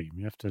whole team.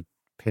 You have to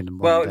pin them.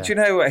 Well, do you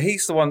know what?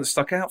 He's the one that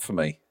stuck out for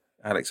me.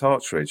 Alex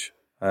Hartridge.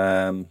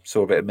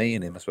 Saw a bit of me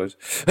in him, I suppose.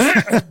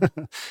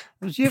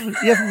 You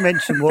haven't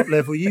mentioned what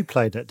level you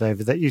played at,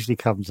 David. That usually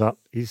comes up.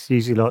 He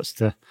usually likes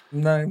to.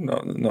 No,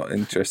 not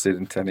interested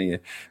in telling you.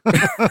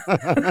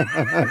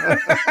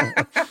 I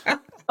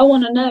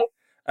want to know.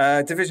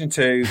 Division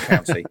 2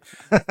 county.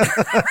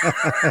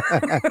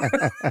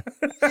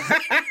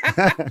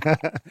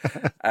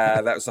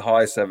 That was the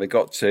highest I ever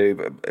got to,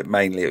 but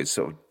mainly it was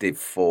sort of Div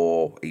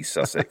 4 East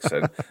Sussex,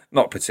 so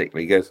not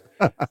particularly good.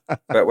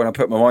 But when I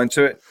put my mind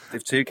to it,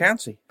 Div 2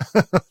 county.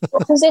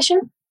 What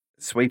position?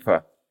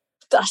 Sweeper.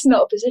 That's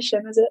not a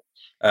position, is it?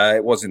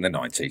 It was in the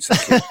 90s.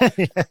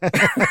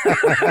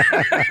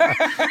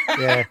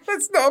 Yeah.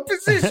 That's not a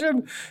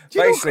position.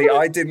 Basically,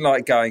 I didn't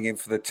like going in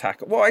for the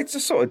tackle. Well, I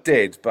just sort of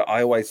did, but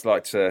I always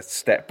like to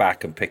step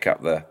back and pick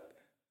up the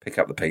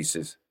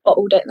pieces.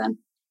 Bottled it then.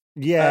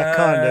 Yeah,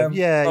 kind of.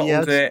 Yeah,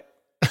 bottled it.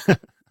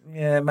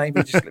 Yeah,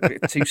 maybe just a little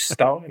bit too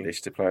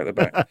stylish to play at the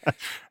back.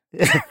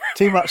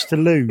 Too much to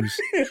lose.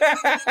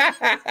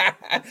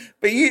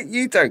 But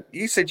you don't.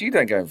 You said you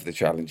don't go in for the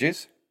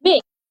challenges.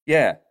 Me?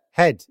 Yeah.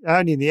 Head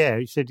only in the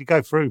air. You said you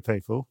go through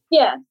people.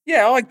 Yeah.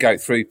 Yeah, I'd go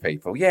through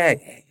people. Yeah.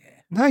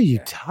 No,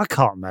 I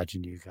can't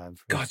imagine you going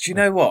through. God, you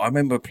know what? I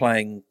remember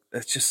playing.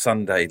 It's just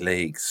Sunday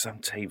league. Some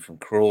team from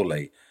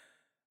Crawley,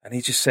 and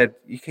he just said,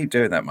 "You keep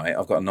doing that, mate.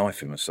 I've got a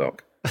knife in my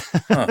sock."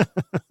 Huh.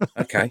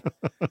 Okay.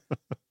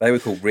 They were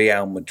called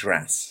Real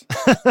Madras.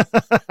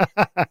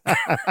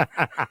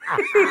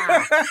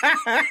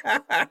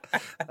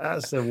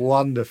 That's a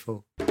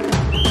wonderful.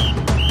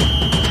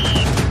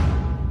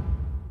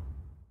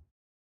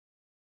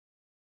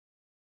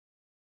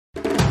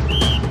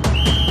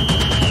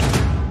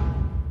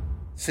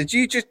 So do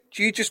you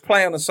just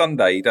play on a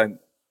Sunday? You don't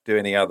do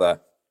any other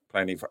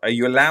playing? Are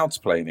you allowed to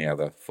play any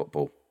other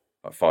football,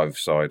 like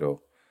five-side or?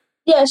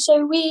 Yeah,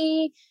 so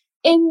we,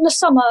 in the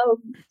summer,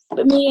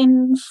 me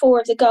and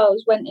 4 of the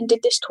girls went and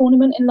did this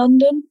tournament in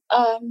London.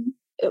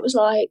 It was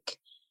like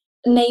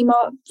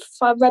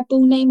Red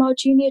Bull Neymar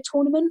Junior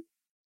tournament.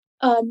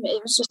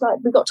 It was just like,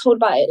 we got told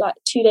about it like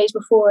 2 days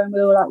before and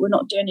we were like, we're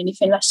not doing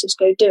anything, let's just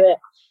go do it.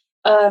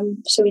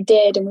 So we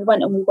did, and we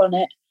went and we won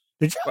it.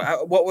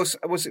 What was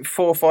it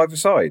 4 or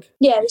 5-a-side?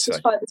 Yeah, this is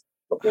 5-a-side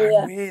football,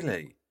 yeah.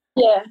 Really?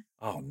 Yeah.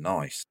 Oh,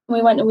 nice.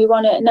 We went and we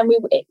won it, and then we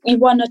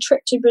won a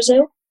trip to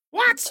Brazil.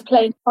 What? To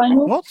play in the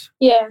final. What?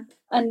 Yeah,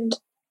 and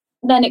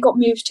then it got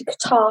moved to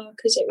Qatar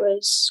because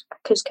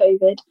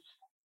COVID.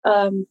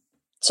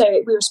 So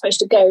we were supposed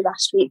to go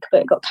last week,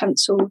 but it got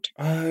cancelled.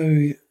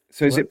 Oh,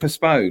 so is it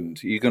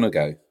postponed? Are you going to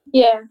go?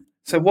 Yeah.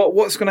 So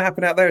what's going to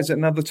happen out there? Is it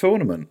another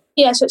tournament?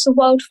 Yeah, so it's a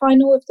world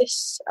final of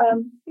this.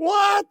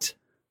 What?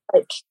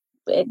 Like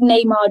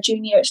Neymar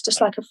Junior. It's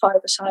just like a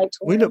 5-a-side tournament.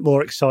 We look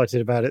more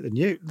excited about it than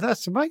you.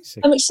 That's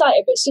amazing. I'm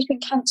excited, but it's just been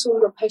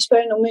cancelled or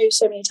postponed or moved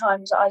so many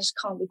times that I just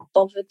can't be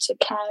bothered to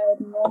care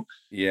anymore.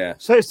 Yeah.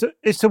 So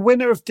it's the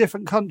winner of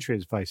different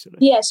countries, basically.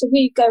 Yeah, so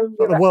we go and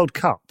the World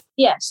Cup.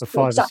 Yes, the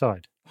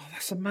 5-a-side. Oh,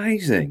 that's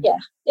amazing. Yeah,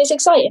 it's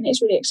exciting.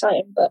 It's really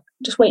exciting, but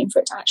just waiting for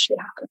it to actually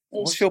happen.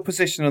 What's your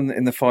position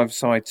in the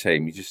 5-a-side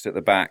team? You're just at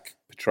the back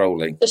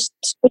patrolling. Just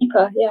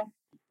sweeper, yeah.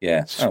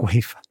 Yeah,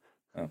 sweeper.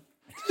 Oh.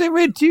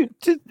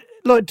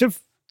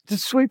 Do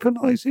sweeper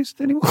noises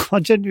anymore? I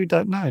genuinely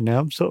don't know now.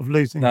 I'm sort of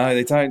losing. No,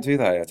 they don't, do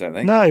they? I don't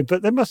think. No,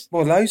 but they must.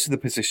 Well, loads of the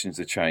positions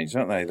have changed,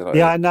 aren't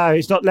they? I know.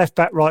 It's not left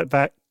back, right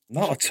back.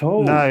 Not at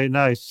all.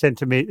 No,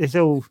 centimetre. It's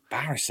all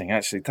Embarrassing,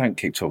 actually. Don't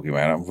keep talking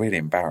about it. I'm really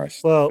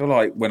embarrassed. Well- I feel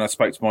like when I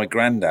spoke to my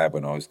granddad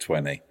when I was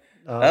 20.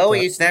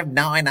 We used to have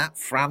 9 up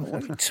front.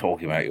 What are you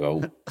talking about, you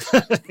old?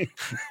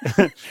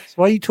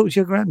 Why you talk to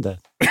your granddad?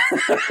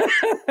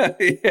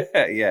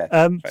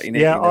 yeah. He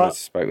never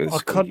spoke with a I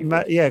squeaky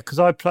voice. because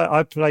I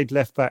played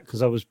left back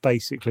because I was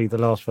basically the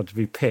last one to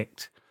be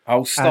picked.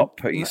 Oh, stop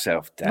putting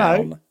yourself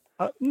down.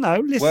 No,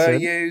 listen. Were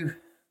you?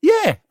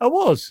 Yeah, I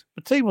was.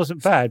 The team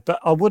wasn't bad, but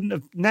I wouldn't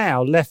have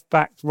now left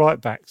backs, right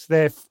backs.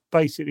 They're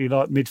basically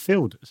like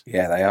midfielders.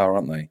 Yeah, they are,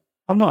 aren't they?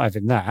 I'm not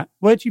having that.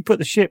 Where do you put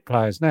the shit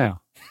players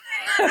now?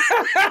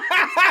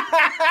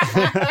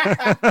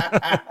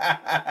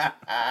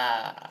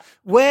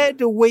 Where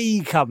do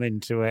we come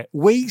into it?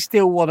 We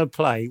still want to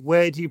play.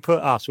 Where do you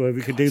put us where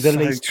we could do the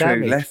least true.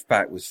 damage? Left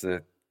back was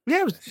the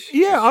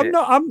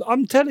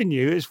I'm telling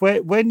you, it's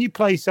where when you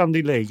play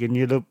Sunday League and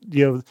you're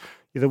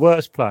the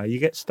worst player, you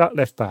get stuck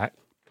left back.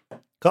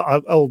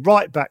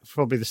 Right back's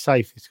probably the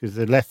safest because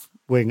the left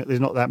wing. There's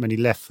not that many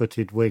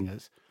left-footed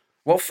wingers.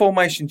 What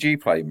formation do you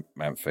play,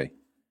 Manfy?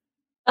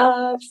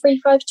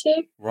 3-5-2.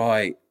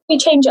 Right. We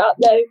change it up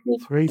though.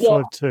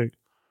 3-5-2.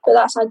 But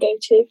that's our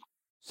go-to.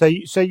 So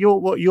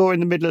you're in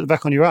the middle at the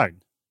back on your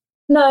own?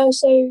 No,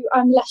 so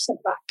I'm left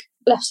centre back,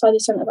 left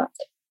sided centre back.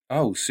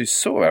 Oh, so you're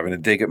sort of having a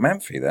dig at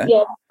Manfy there.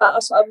 Yeah,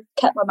 I've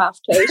kept my mouth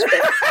closed.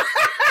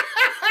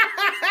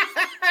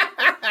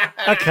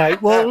 Okay,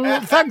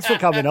 well, thanks for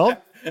coming on.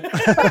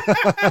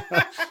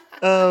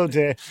 Oh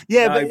dear.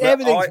 Yeah, No, but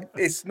everything.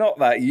 It's not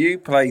that. You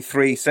play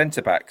 3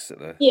 centre backs at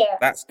the. Yeah.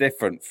 That's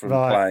different from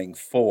Right. playing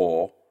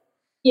 4.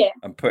 Yeah.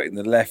 And putting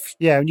the left.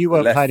 Yeah, and you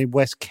weren't playing in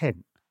West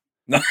Kent.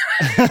 No.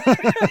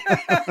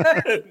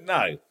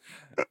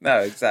 No,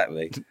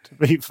 exactly. To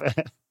be fair.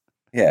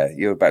 Yeah,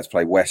 you were about to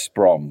play West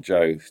Brom,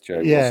 Joe. Yeah,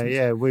 wasn't.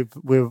 yeah. We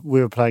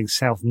were playing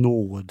South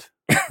Norwood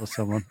or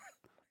someone.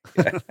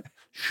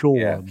 Sean.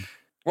 Yeah.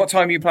 What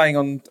time are you playing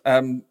on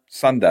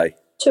Sunday?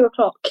 2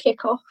 o'clock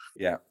kick-off.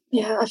 Yeah.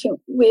 Yeah, I think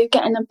we're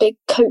getting a big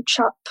coach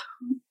up.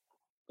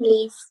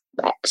 Leave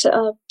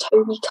Exeter,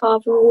 Toby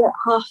Carvery at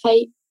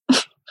 8:30.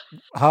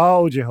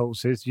 Hold your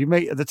horses. You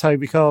meet at the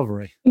Toby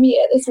Carvery. Meet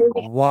at this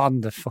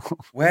Wonderful.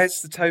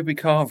 Where's the Toby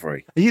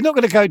Carvery? Are you not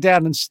going to go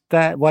down and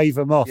wave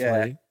them off, Yeah.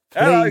 are you?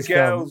 Hello, Please come.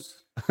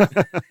 girls.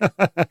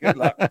 Good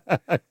luck.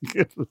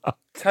 Good luck.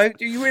 Are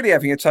you really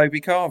having a Toby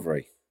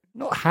Carvery?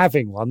 Not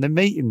having one. They're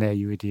meeting there,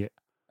 you idiot.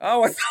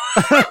 Oh, I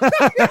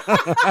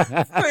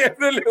thought we had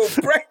a little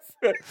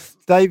breakfast.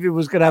 David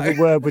was going to have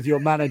a word with your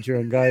manager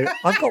and go,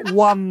 I've got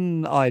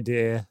one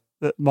idea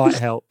that might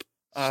help.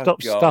 Oh,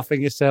 Stop God.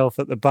 stuffing yourself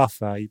at the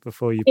buffet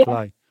before you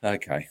play.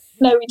 Okay.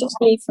 No, we just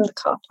leave from the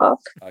car park.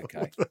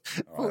 Okay.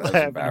 All right, They're that's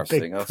having a embarrassing.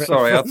 big I'm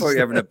sorry. I thought you were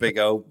having a big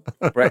old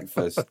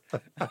breakfast.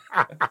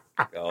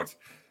 God.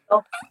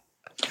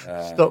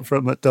 Stop for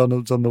a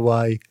McDonald's on the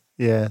way.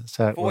 Yeah, that's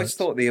how it I've always works.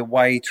 thought the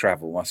away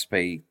travel must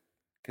be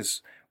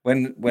because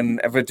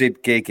whenever I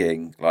did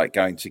gigging, like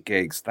going to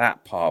gigs,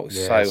 that part was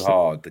Yeah, so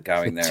hard. The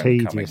going It's there a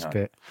and coming tedious home.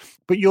 bit.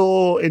 But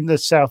you're in the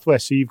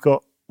southwest, so you've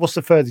got, what's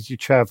the furthest you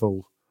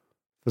travel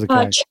for the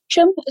game?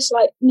 Chesham, it's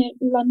like near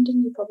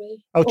London, you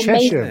probably. Oh, or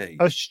Cheshire. Maiden.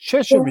 Oh,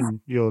 Cheshire Yeah.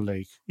 in your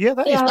league. Yeah,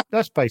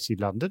 that's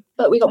basically London.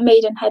 But we got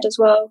Maidenhead as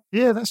well.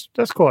 Yeah, that's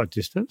quite a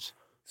distance.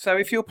 So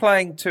if you're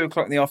playing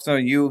 2:00 in the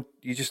afternoon, you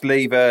just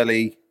leave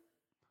early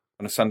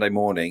on a Sunday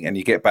morning and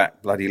you get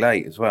back bloody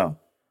late as well.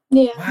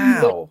 Yeah.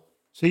 Wow.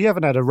 So you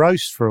haven't had a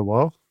roast for a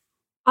while.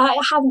 I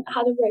haven't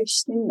had a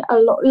roast in a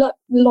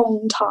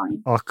long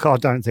time. I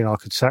don't think I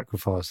could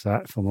sacrifice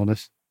that, if I'm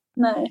honest.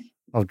 No.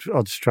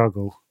 I'd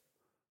struggle.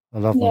 I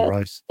love my Yeah.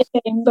 roast. But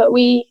I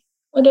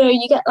don't know,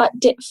 you get like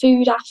dip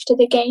food after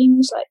the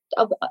games, like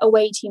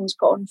away teams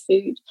put on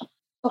food,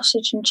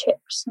 sausage and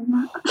chips and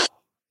that.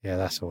 Yeah,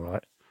 that's all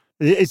right.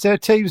 Is there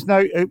teams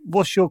now?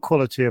 What's your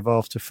quality of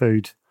after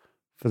food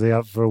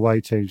for away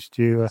teams?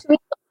 Do you?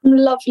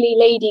 Lovely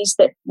ladies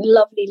that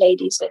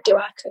do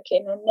our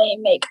cooking, and they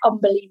make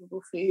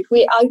unbelievable food.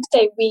 I'd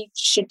say we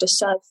should just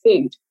serve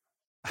food.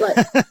 Like,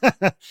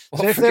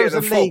 So if there was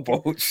a league,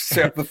 football, just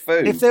serve the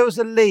food. if there was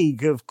a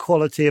league of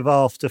quality of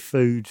after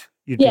food,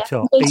 you'd be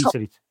top, we're top.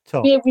 easily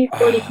top. we've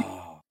already,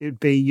 Oh. You'd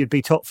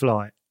be top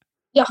flight.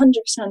 yeah,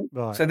 100%.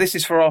 Right. So this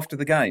is for after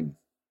the game?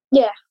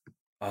 Yeah.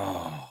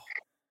 Oh.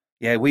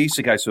 Yeah, we used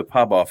to go to a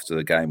pub after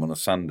the game on a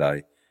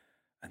Sunday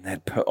and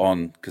they'd put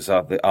on, because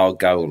our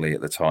goalie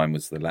at the time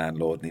was the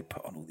landlord, and he'd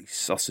put on all these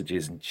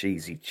sausages and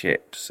cheesy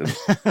chips. And,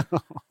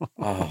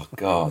 oh,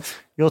 God.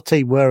 Your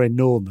team were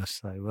enormous,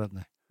 though, weren't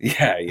they?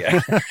 Yeah. Yeah.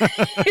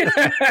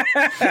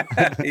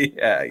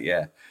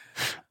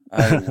 Oh,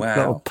 A lot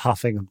wow. of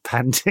puffing and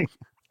panting.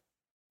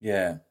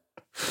 Yeah.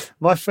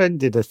 My friend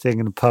did a thing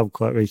in a pub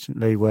quite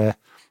recently where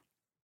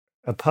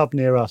a pub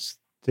near us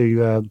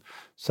do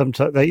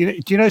sometimes. Do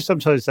you know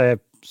sometimes they have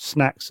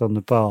snacks on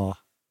the bar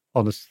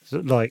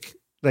like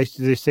they used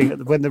to do this thing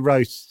when the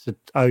roasts are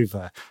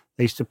over.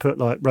 They used to put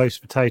like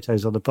roast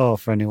potatoes on the bar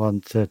for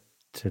anyone to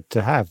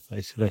have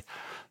basically.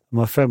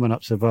 My friend went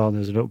up to the bar and there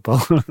was a little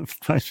bowl of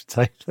mashed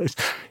potatoes.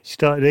 She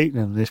started eating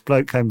them. This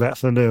bloke came back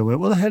from the loo and went,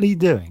 "What the hell are you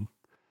doing?"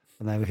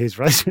 And they were his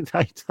roast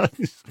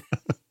potatoes.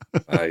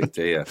 Oh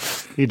dear.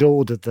 He'd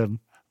ordered them.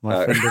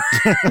 My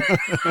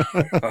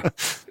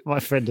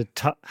friend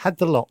had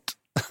the lot.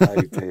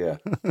 Oh dear.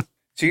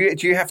 Do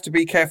you have to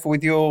be careful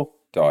with your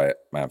diet,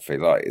 Manfy?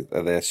 Like,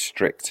 are they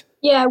strict?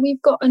 Yeah,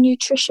 we've got a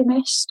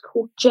nutritionist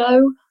called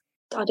Joe.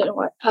 I don't know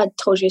why I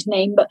told you his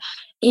name, but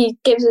he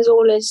gives us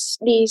all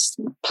these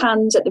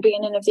plans at the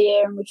beginning of the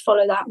year, and we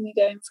follow that, and we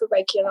go in for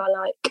regular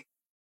like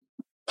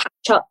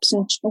catch ups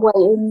and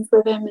weigh-ins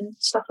with him and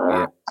stuff like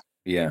that.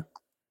 Yeah.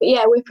 But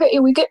yeah, we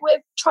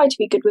try to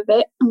be good with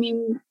it. I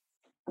mean,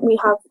 we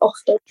have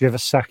often. Do you ever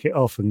sack it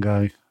off and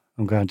go,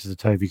 "I'm going to the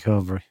Toby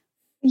Carvery"?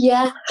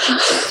 Yeah.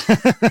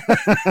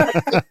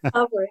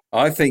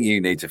 I think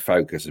you need to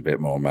focus a bit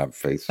more,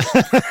 Manfy.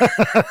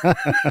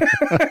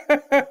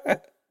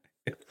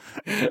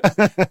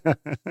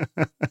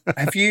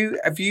 Have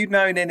you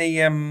known any?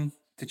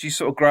 Did you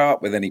sort of grow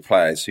up with any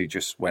players who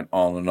just went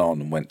on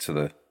and went to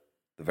the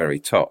very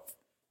top?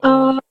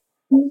 No,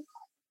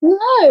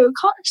 I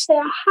can't say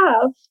I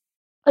have.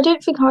 I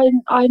don't think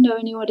I know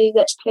anybody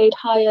that's played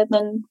higher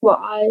than what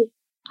I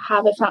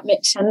have, if that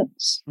makes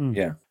sense.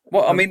 Yeah.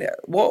 Well, I mean,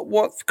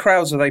 what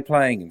crowds are they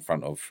playing in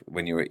front of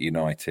when you're at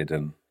United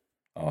and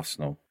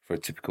Arsenal for a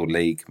typical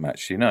league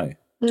match? Do you know?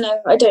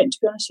 No, I don't, to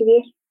be honest with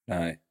you.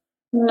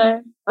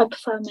 No, I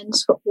prefer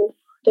men's football.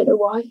 I don't know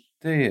why.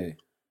 Do you?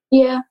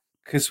 Yeah.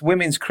 Because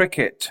women's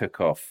cricket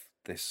took off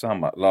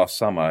last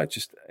summer. It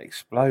just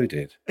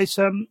exploded. It's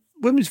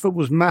women's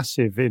football's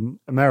massive in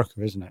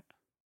America, isn't it?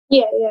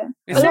 Yeah.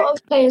 A lot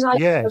of players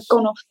have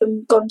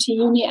gone to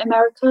uni at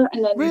America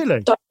and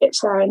then done it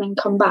there and then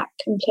come back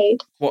and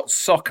played. What,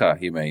 soccer,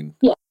 you mean?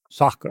 Yeah.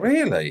 Soccer.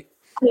 Really?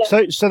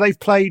 Yeah. So they've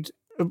played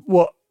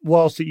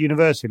whilst at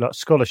university, like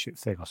scholarship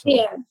thing or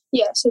something?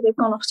 Yeah. So they've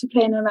gone off to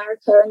play in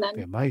America and then...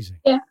 That'd be amazing.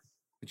 Yeah.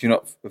 Did you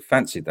not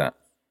fancy that?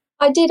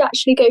 I did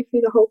actually go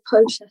through the whole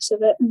process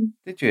of it. And,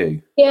 did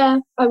you? Yeah,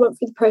 I went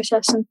through the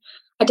process and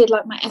I did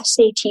like my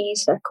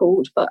SATs, they're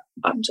called, but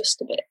I'm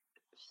just a bit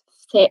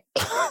thick.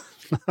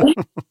 I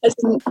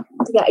didn't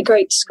get a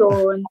great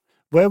score. And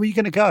where were you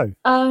going to go?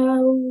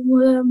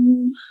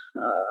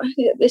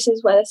 This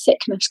is where the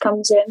thickness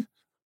comes in.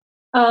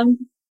 I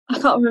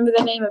can't remember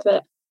the name of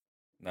it.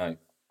 No.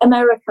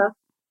 America,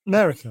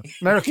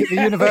 the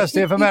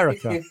University of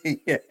America.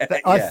 Yeah.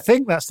 I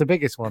think that's the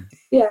biggest one.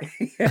 Yeah.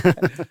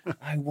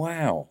 Oh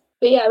wow.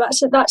 But yeah,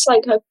 that's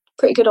like a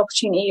pretty good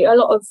opportunity. A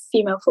lot of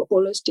female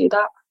footballers do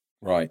that.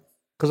 Right.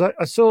 Because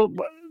I saw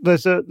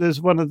there's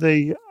one of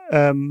the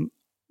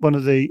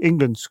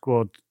England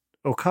squad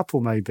or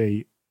couple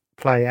maybe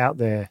play out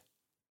there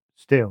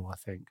still. I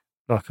think,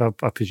 like I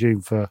presume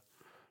for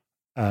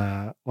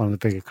one of the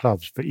bigger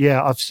clubs. But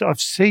yeah, I've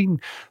seen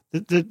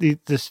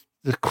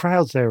the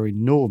crowds there are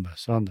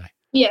enormous, aren't they?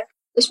 Yeah,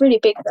 it's really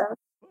big there.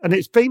 And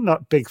it's been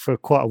like big for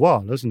quite a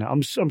while, hasn't it?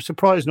 I'm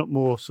surprised not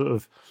more sort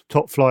of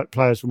top flight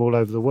players from all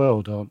over the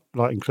world, aren't,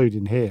 like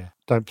including here,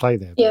 don't play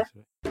there. Yeah.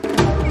 Basically.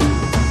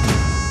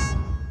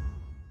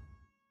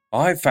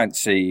 I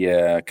fancy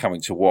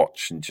coming to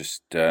watch and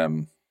just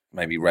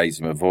maybe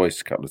raising my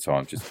voice a couple of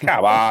times. Just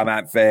come on,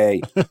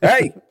 Manfy.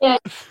 Hey. Yeah,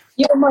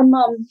 you're my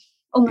mum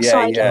on the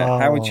side. Yeah. Oh.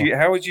 How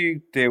would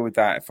you deal with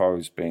that if I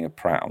was being a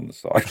prat on the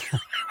side?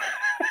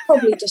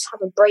 Probably just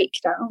have a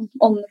breakdown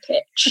on the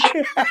pitch.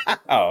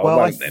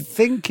 I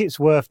think it's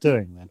worth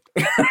doing then.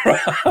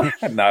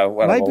 No,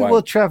 maybe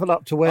we'll travel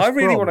up to West. I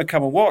really want to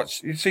come and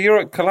watch. So you're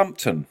at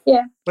Columpton.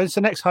 Yeah. When's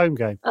the next home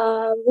game?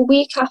 The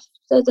week after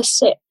the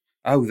 6th.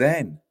 Oh,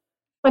 then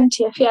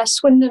 20th. Yeah,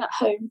 Swindon at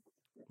home.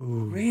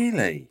 Ooh.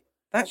 Really?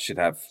 That should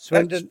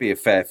be a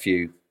fair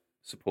few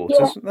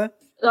supporters, isn't there?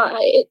 Like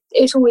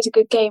it's always a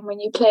good game when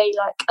you play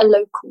like a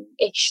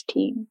local-ish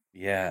team.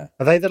 Yeah.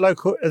 Are they the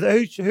local? Are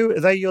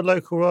they your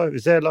local rivals?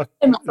 Is there like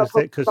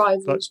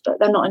rivals, but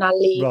they're not in our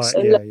league. Right,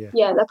 so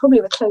yeah. They're probably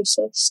the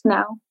closest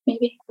now,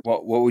 maybe.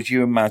 What would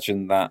you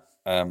imagine that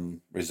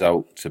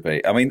result to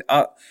be? I mean,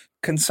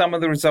 can some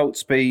of the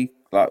results be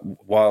like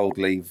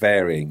wildly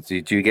varying? Do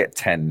you get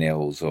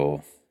 10-0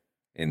 or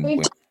in?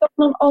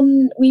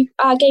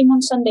 Our game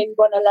on Sunday we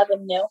won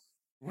 11-0.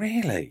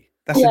 Really?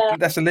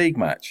 That's a league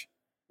match.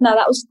 No,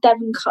 that was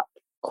Devon Cup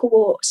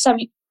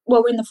semi.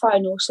 Well, we're in the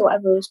final, so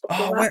whatever was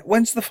before that.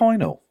 When's the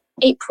final?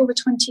 April the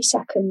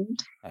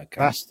 22nd. Okay,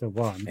 that's the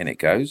one. In it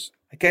goes.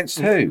 Against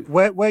who?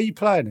 Where are you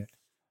playing it?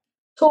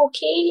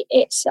 Torquay.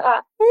 It's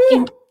at.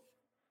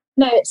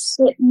 It's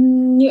at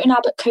Newton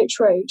Abbot Coach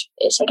Road.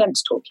 It's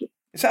against Torquay.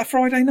 Is that a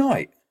Friday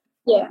night?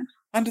 Yeah.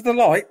 Under the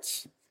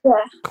lights?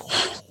 Yeah.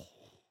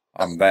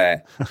 I'm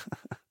there.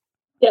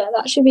 Yeah,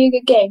 that should be a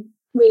good game.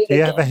 Really good. Do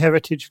you have a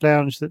heritage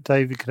lounge that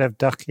David could have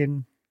duck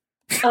in?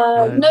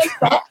 No,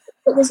 but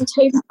there's a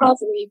Toby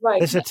Carvery right.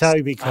 There's a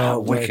Toby Carvery. Oh,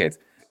 wicked.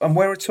 And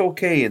where are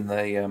Torquay in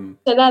the...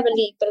 So they're a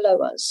league below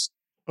us.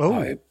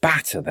 Oh,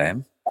 batter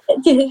them.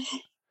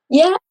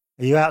 Yeah.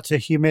 Are you out to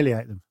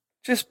humiliate them?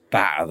 Just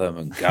batter them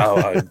and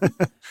go home.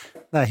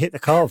 No, hit the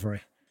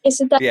Carvery. It's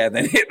a Yeah,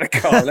 then hit the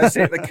car. Let's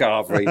hit the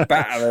carvery.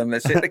 Batter them.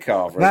 Let's hit the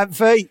carvery.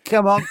 Manfy,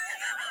 come on.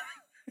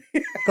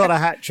 Got a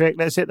hat trick.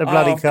 Let's hit the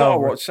bloody I've got to car.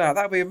 watch that.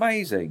 That'd be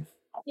amazing.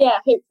 Yeah,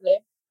 hopefully.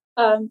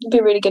 It'd be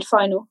a really good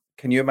final.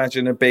 Can you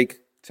imagine a big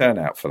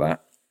turnout for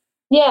that?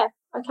 Yeah,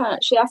 I can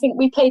actually. I think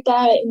we played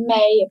there in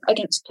May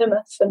against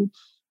Plymouth and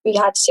we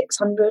had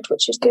 600,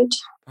 which is good.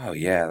 Oh,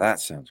 yeah, that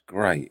sounds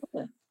great.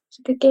 Yeah, it's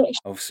a good game.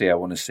 Obviously, I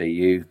want to see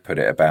you put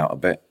it about a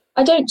bit.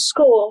 I don't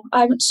score.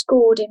 I haven't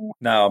scored in...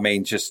 No, I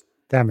mean, just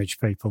Damage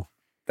people.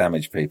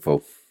 damage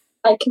people.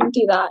 I can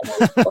do that.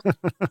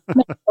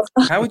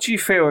 How would you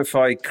feel if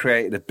I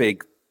created a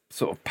big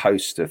sort of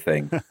poster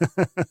thing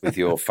with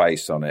your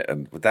face on it?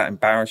 And would that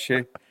embarrass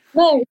you?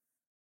 No.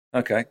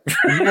 Okay.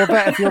 What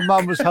about if your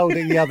mum was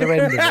holding the other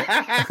end of it?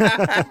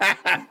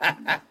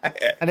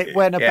 And it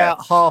went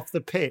about half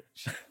the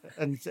pitch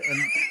and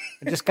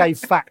just gave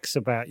facts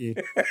about you.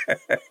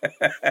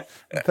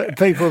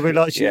 People would be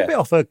like, she's a bit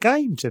off her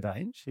game today,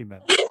 isn't she,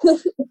 man?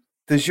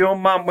 Does your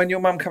mum, when your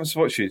mum comes to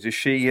watch you, does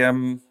she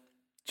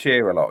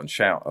cheer a lot and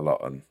shout a lot?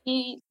 And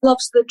He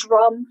loves the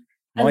drum.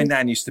 my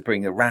nan used to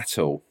bring a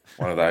rattle,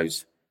 one of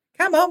those.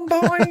 Come on,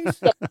 boys.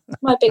 Yeah,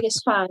 my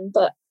biggest fan,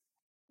 but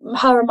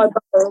her and my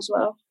brother as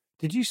well.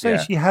 Did you say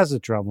she has a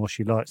drum or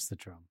she likes the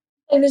drum?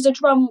 And there's a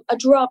drum. I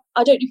don't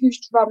know whose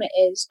drum it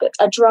is, but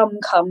a drum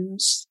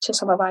comes to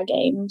some of our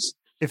games.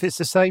 If it's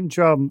the same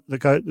drum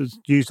that was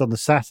used on the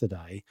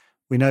Saturday,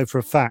 we know for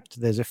a fact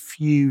there's a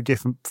few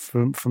different,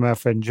 from our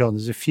friend John,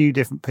 there's a few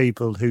different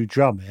people who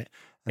drum it.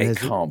 And it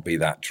can't be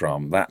that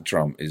drum. That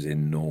drum is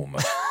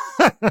enormous.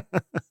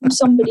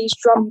 Somebody's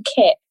drum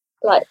kit,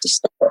 like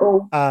just a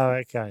little... Oh,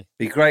 okay.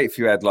 Be great if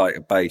you had like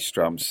a bass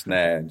drum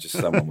snare and just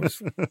someone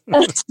was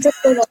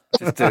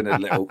just doing a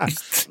little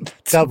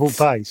double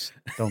bass.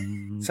 Your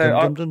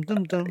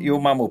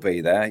mum will be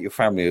there. Your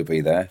family will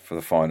be there for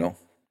the final.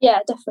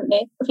 Yeah,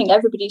 definitely. I think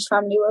everybody's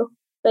family will.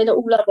 They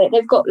all love it.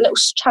 They've got little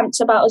chants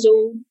about us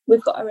all.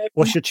 We've got our own.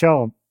 What's your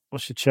chant?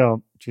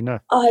 Do you know?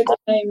 I don't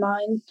know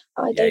mine.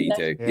 I don't know.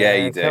 Do. Yeah,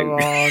 you do. Come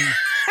on.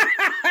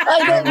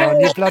 I don't know.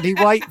 You bloody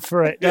wait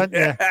for it, don't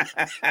you?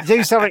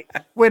 Do something,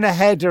 win a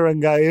header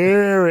and go,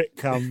 here it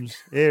comes.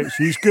 Here,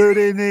 she's good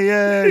in the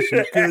air,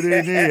 she's good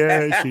in the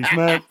air, she's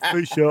meant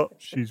for shot,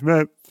 she's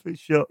meant for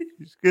shot,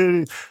 she's good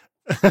in...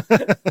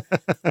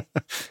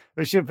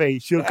 It should be,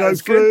 she'll go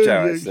through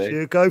you,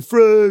 she'll go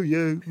through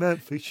you,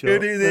 meant for shot.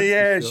 Good in the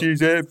air, she's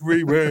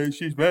everywhere,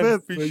 she's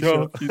meant for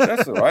shot.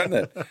 That's all right, isn't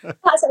it?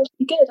 That's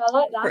actually good, I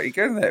like that. Pretty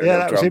good, isn't it?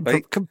 Yeah, that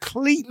was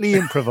completely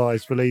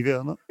improvised, believe it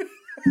or not.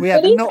 We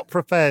had not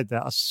prepared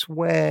that, I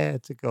swear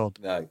to God.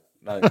 No.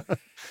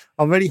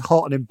 I'm really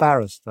hot and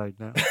embarrassed though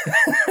now.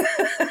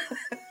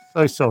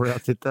 So sorry I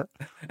did that.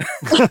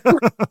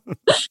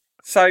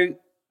 So,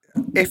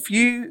 if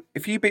you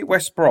beat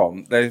West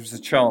Brom, there's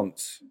a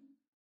chance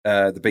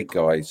the big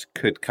guys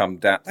could come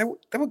down. They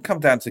wouldn't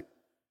come down to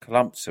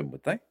Clumpton,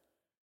 would they?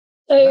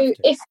 So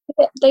if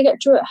they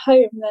get drew at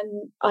home,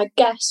 then I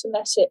guess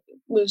unless it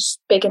was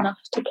big enough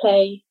to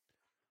play,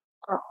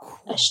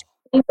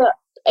 but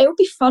it would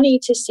be funny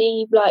to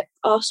see like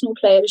Arsenal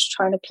players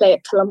trying to play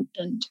at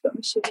Clumpton. To be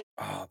honest with you,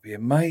 it'd be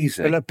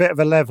amazing. A bit of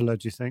a leveler,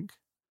 do you think?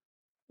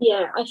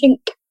 Yeah, I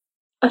think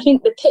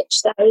the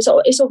pitch there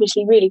it's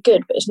obviously really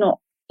good, but it's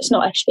not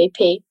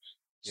SJP.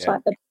 It's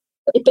like a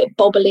bit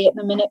bobbly at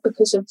the minute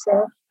because of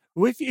the.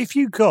 Well, if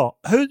you got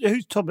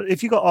who's top?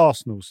 If you got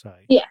Arsenal,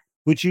 say,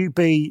 would you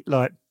be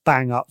like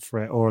bang up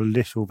for it or a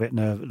little bit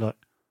nervous? Like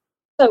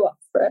so up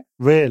for it.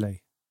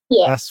 Really?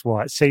 Yeah. That's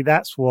why. See,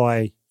 that's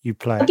why you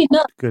play I'd be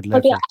good level.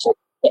 I'd be actually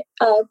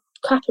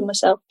crapping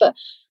myself, but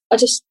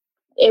it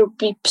would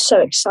be so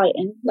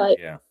exciting. Like,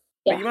 yeah.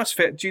 But you must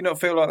do you not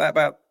feel like that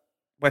about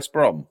West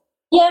Brom?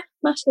 Yeah,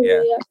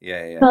 massively.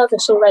 Yeah.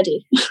 Nervous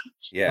already.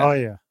 Yeah. Oh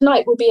yeah.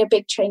 Tonight will be a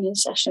big training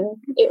session.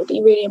 It will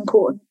be really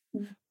important.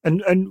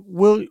 And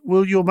will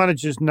your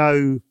managers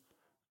know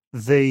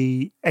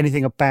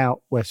anything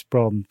about West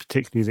Brom,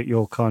 particularly that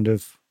you'll kind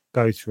of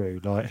go through,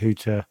 like who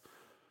to?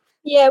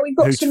 Yeah, we've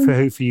got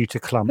who for you to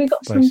clump. We've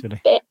got basically. Some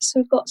bits.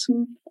 We've got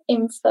some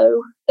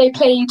info. They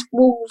played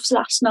Wolves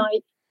last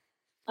night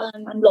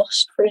and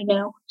lost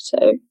 3-0.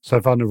 So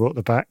vulnerable at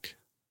the back.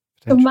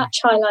 Some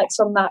match highlights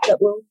on that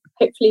we'll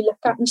hopefully look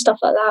at and stuff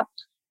like that.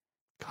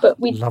 But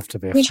we love to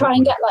be. We try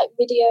and get like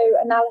video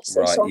analysis.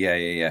 Right. On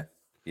Yeah.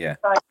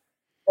 Try and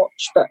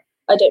watch, but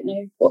I don't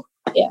know what.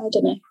 Yeah, I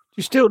don't know.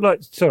 You still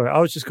like? Sorry,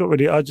 I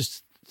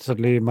just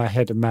suddenly in my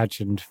head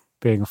imagined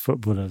being a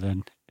footballer.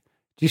 Then,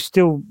 do you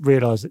still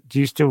realise it? Do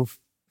you still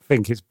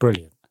think it's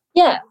brilliant?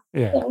 Yeah.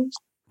 Yeah.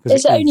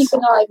 It's the only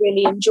thing I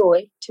really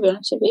enjoy, to be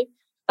honest with you.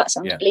 That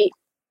sounds bleak,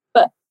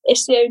 but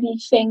it's the only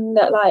thing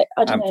that, like,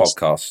 I don't know. And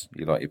podcasts.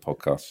 You like your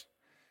podcasts?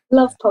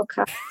 Love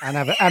podcasts. And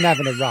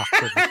having a ruck.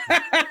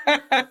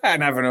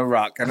 And having a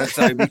ruck and a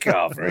Toby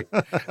Carvery.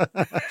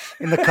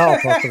 In the car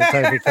park of the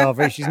Toby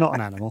Carvery, she's not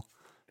an animal.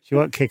 She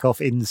won't kick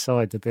off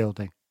inside the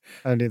building.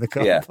 Only the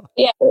car park.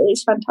 Yeah,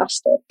 it's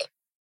fantastic.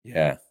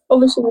 Yeah.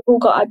 Obviously, we've all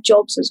got our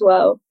jobs as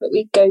well that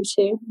we go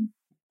to.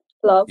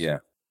 Love. Yeah.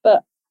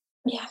 But,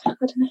 yeah, I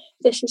don't know.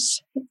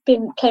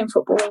 Playing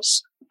football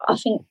is I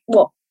think,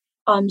 what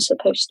I'm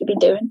supposed to be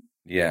doing.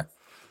 Yeah.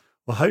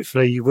 Well,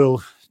 hopefully you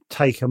will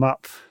take them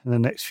up in the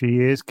next few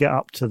years, get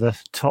up to the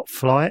top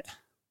flight.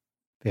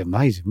 Be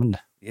amazing, wouldn't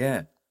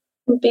Yeah.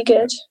 Would be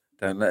good.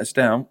 Don't let us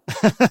down.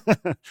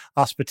 it?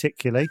 Us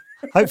particularly.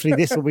 Hopefully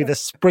this will be the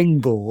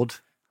springboard.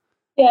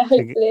 Yeah,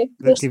 hopefully.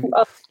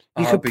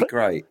 That'd be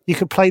great. You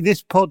could play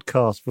this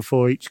podcast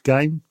before each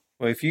game.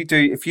 Well, if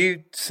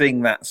you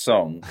sing that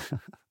song,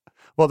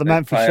 What, the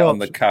Manfy play it Sharpe? on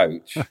the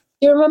coach. Do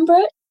you remember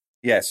it?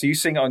 Yeah, so you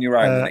sing it on your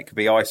own, and it can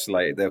be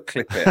isolated. They'll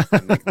clip it,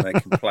 and they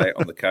can play it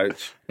on the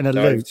coach. In a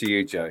Go loop. over to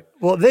you, Joe.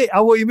 I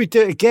want you to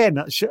do it again.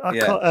 I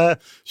can't,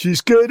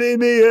 she's good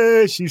in the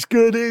air. She's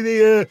good in the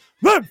air.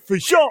 Run for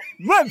shot.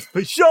 Run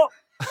for shot.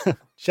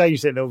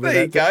 Changed it a little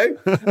bit. There you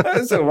go. That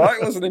was all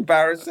right. It wasn't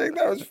embarrassing.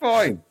 That was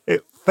fine.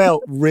 It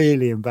felt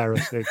really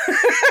embarrassing.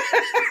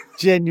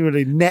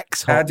 Genuinely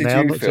neck's hot. How did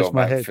now, you not feel, just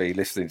my head. Manfy,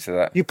 listening to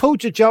that? You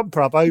pulled your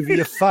jumper up over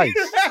your face.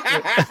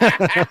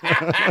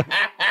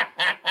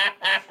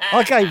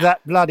 I gave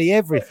that bloody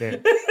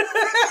everything.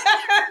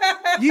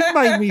 You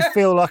made me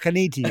feel like an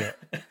idiot.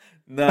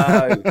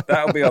 No,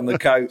 that'll be on the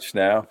coach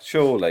now,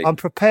 surely. I'm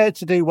prepared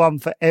to do one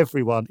for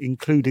everyone,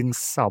 including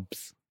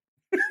subs.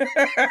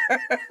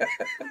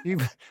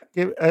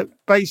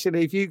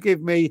 Basically, if you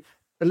give me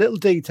a little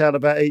detail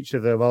about each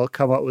of them, I'll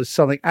come up with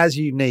something as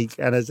unique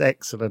and as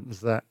excellent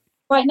as that.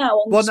 Right now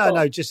on the spot?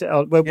 No, just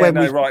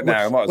right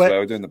now. Might as well.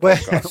 We're doing the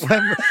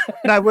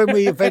podcast. When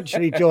we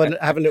eventually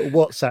have a little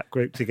WhatsApp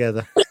group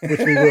together, which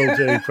we will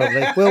do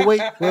probably. Will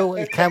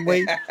we? Can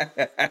we?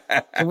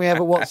 Can we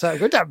have a WhatsApp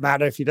group? It don't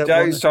matter if you don't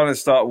want Joe's trying to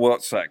start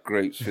WhatsApp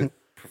groups with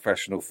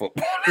professional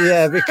football.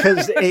 Yeah,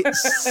 because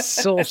it's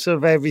sort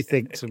of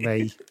everything to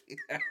me.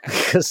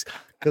 Because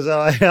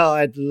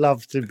I'd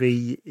love to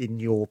be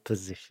in your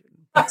position.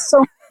 That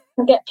song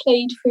will get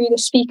played through the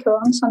speaker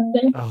on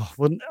Sunday. Oh,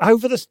 well,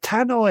 over the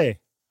tannoy.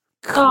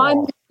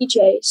 I'm the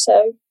DJ,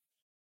 so...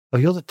 Oh,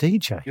 you're the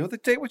DJ? You're the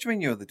DJ? What do you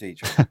mean you're the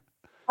DJ?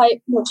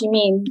 What do you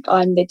mean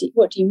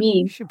what do you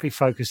mean? You should be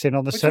focusing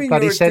on the What do you mean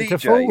bloody you're a centre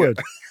DJ? forward.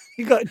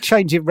 You've got to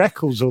change it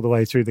records all the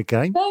way through the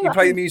game. No, You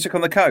play the music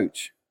on the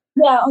coach?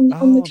 Yeah, on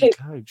the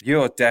coach.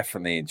 You're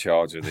definitely in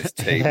charge of this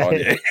team, aren't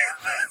you?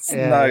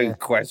 There's no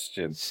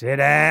question. Sit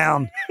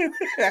down.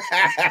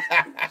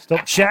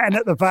 Stop chatting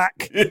at the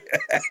back.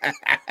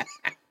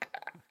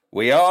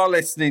 We are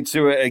listening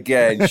to it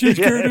again. She's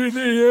good in the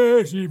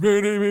air. She's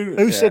good in the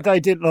air. Who said they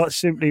didn't like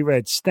Simply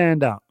Red?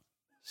 Stand up.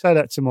 Say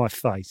that to my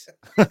face.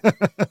 I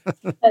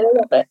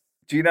love it.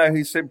 Do you know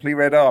who Simply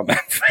Red are, man?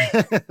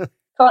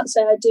 Can't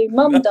say I do.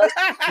 Mum does.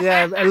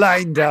 Yeah,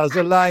 Elaine does.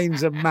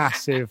 Elaine's a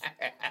massive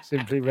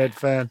Simply Red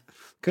fan.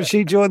 Can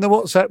she join the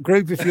WhatsApp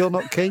group if you're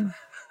not keen?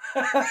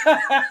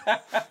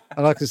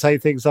 And I can say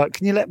things like,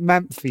 can you let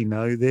Manfy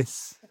know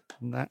this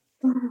and that?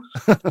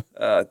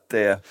 Oh,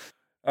 dear.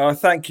 Oh,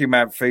 thank you,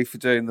 Manfy, for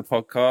doing the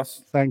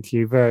podcast. Thank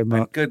you very much.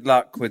 And good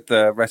luck with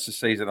the rest of the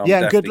season. I'm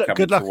Yeah, definitely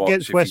good luck coming to watch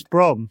against if West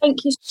Brom.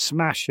 Thank you.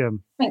 Smash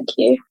them. Thank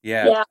you.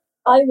 Yeah.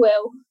 I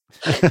will.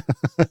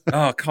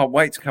 Oh, I can't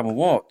wait to come and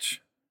watch.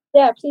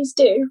 Yeah, please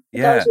do.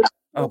 Yeah.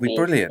 Oh, it'll be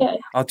brilliant. Yeah.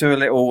 I'll do a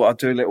little,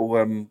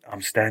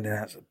 I'm standing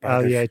out. Oh,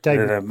 yeah,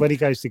 David, when he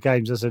goes to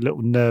games, there's a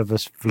little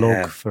nervous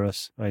vlog for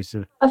us,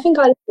 basically. I think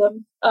I listened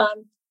to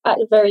them at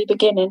the very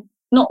beginning.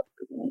 I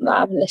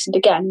haven't listened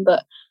again,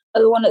 but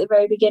the one at the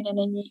very beginning,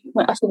 and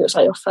I think it was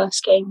like your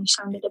first game, you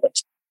sounded a bit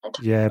scared.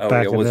 Yeah,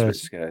 I was a bit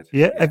scared.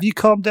 Yeah. Have you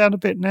calmed down a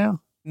bit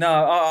now? No,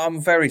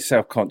 I'm very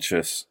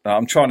self-conscious.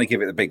 I'm trying to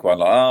give it the big one,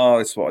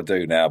 like, it's what I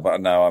do now.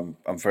 But no,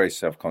 I'm very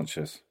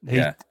self-conscious.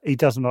 He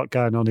doesn't like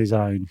going on his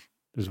own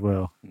as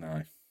well.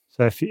 No.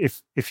 So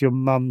if your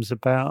mum's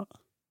about,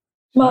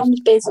 Mum's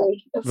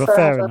busy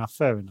forever.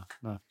 Fair enough.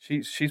 No,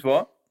 she's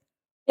what?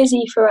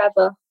 Busy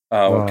forever.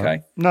 Oh, right.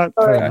 okay. No,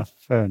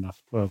 fair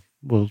enough. Well,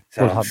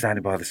 I'm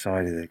standing by the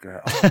side of the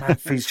girl. Oh,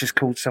 Manfy's just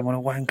called someone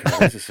a wanker.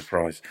 That's a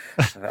surprise.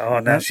 Oh,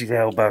 now she's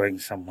elbowing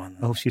someone.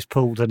 Oh, she's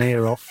pulled an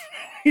ear off.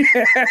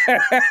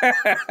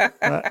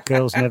 That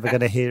girl's never going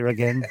to hear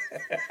again.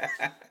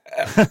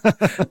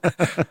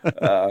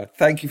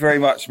 Thank you very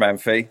much,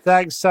 Manfy.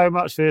 Thanks so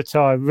much for your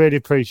time. Really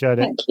appreciate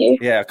it. Thank you.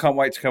 Yeah, I can't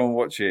wait to come and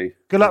watch you.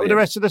 Good luck with the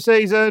rest of the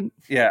season.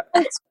 Yeah.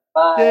 Thanks.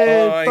 Bye.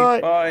 Cheers.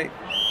 Bye.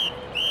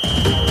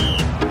 Bye.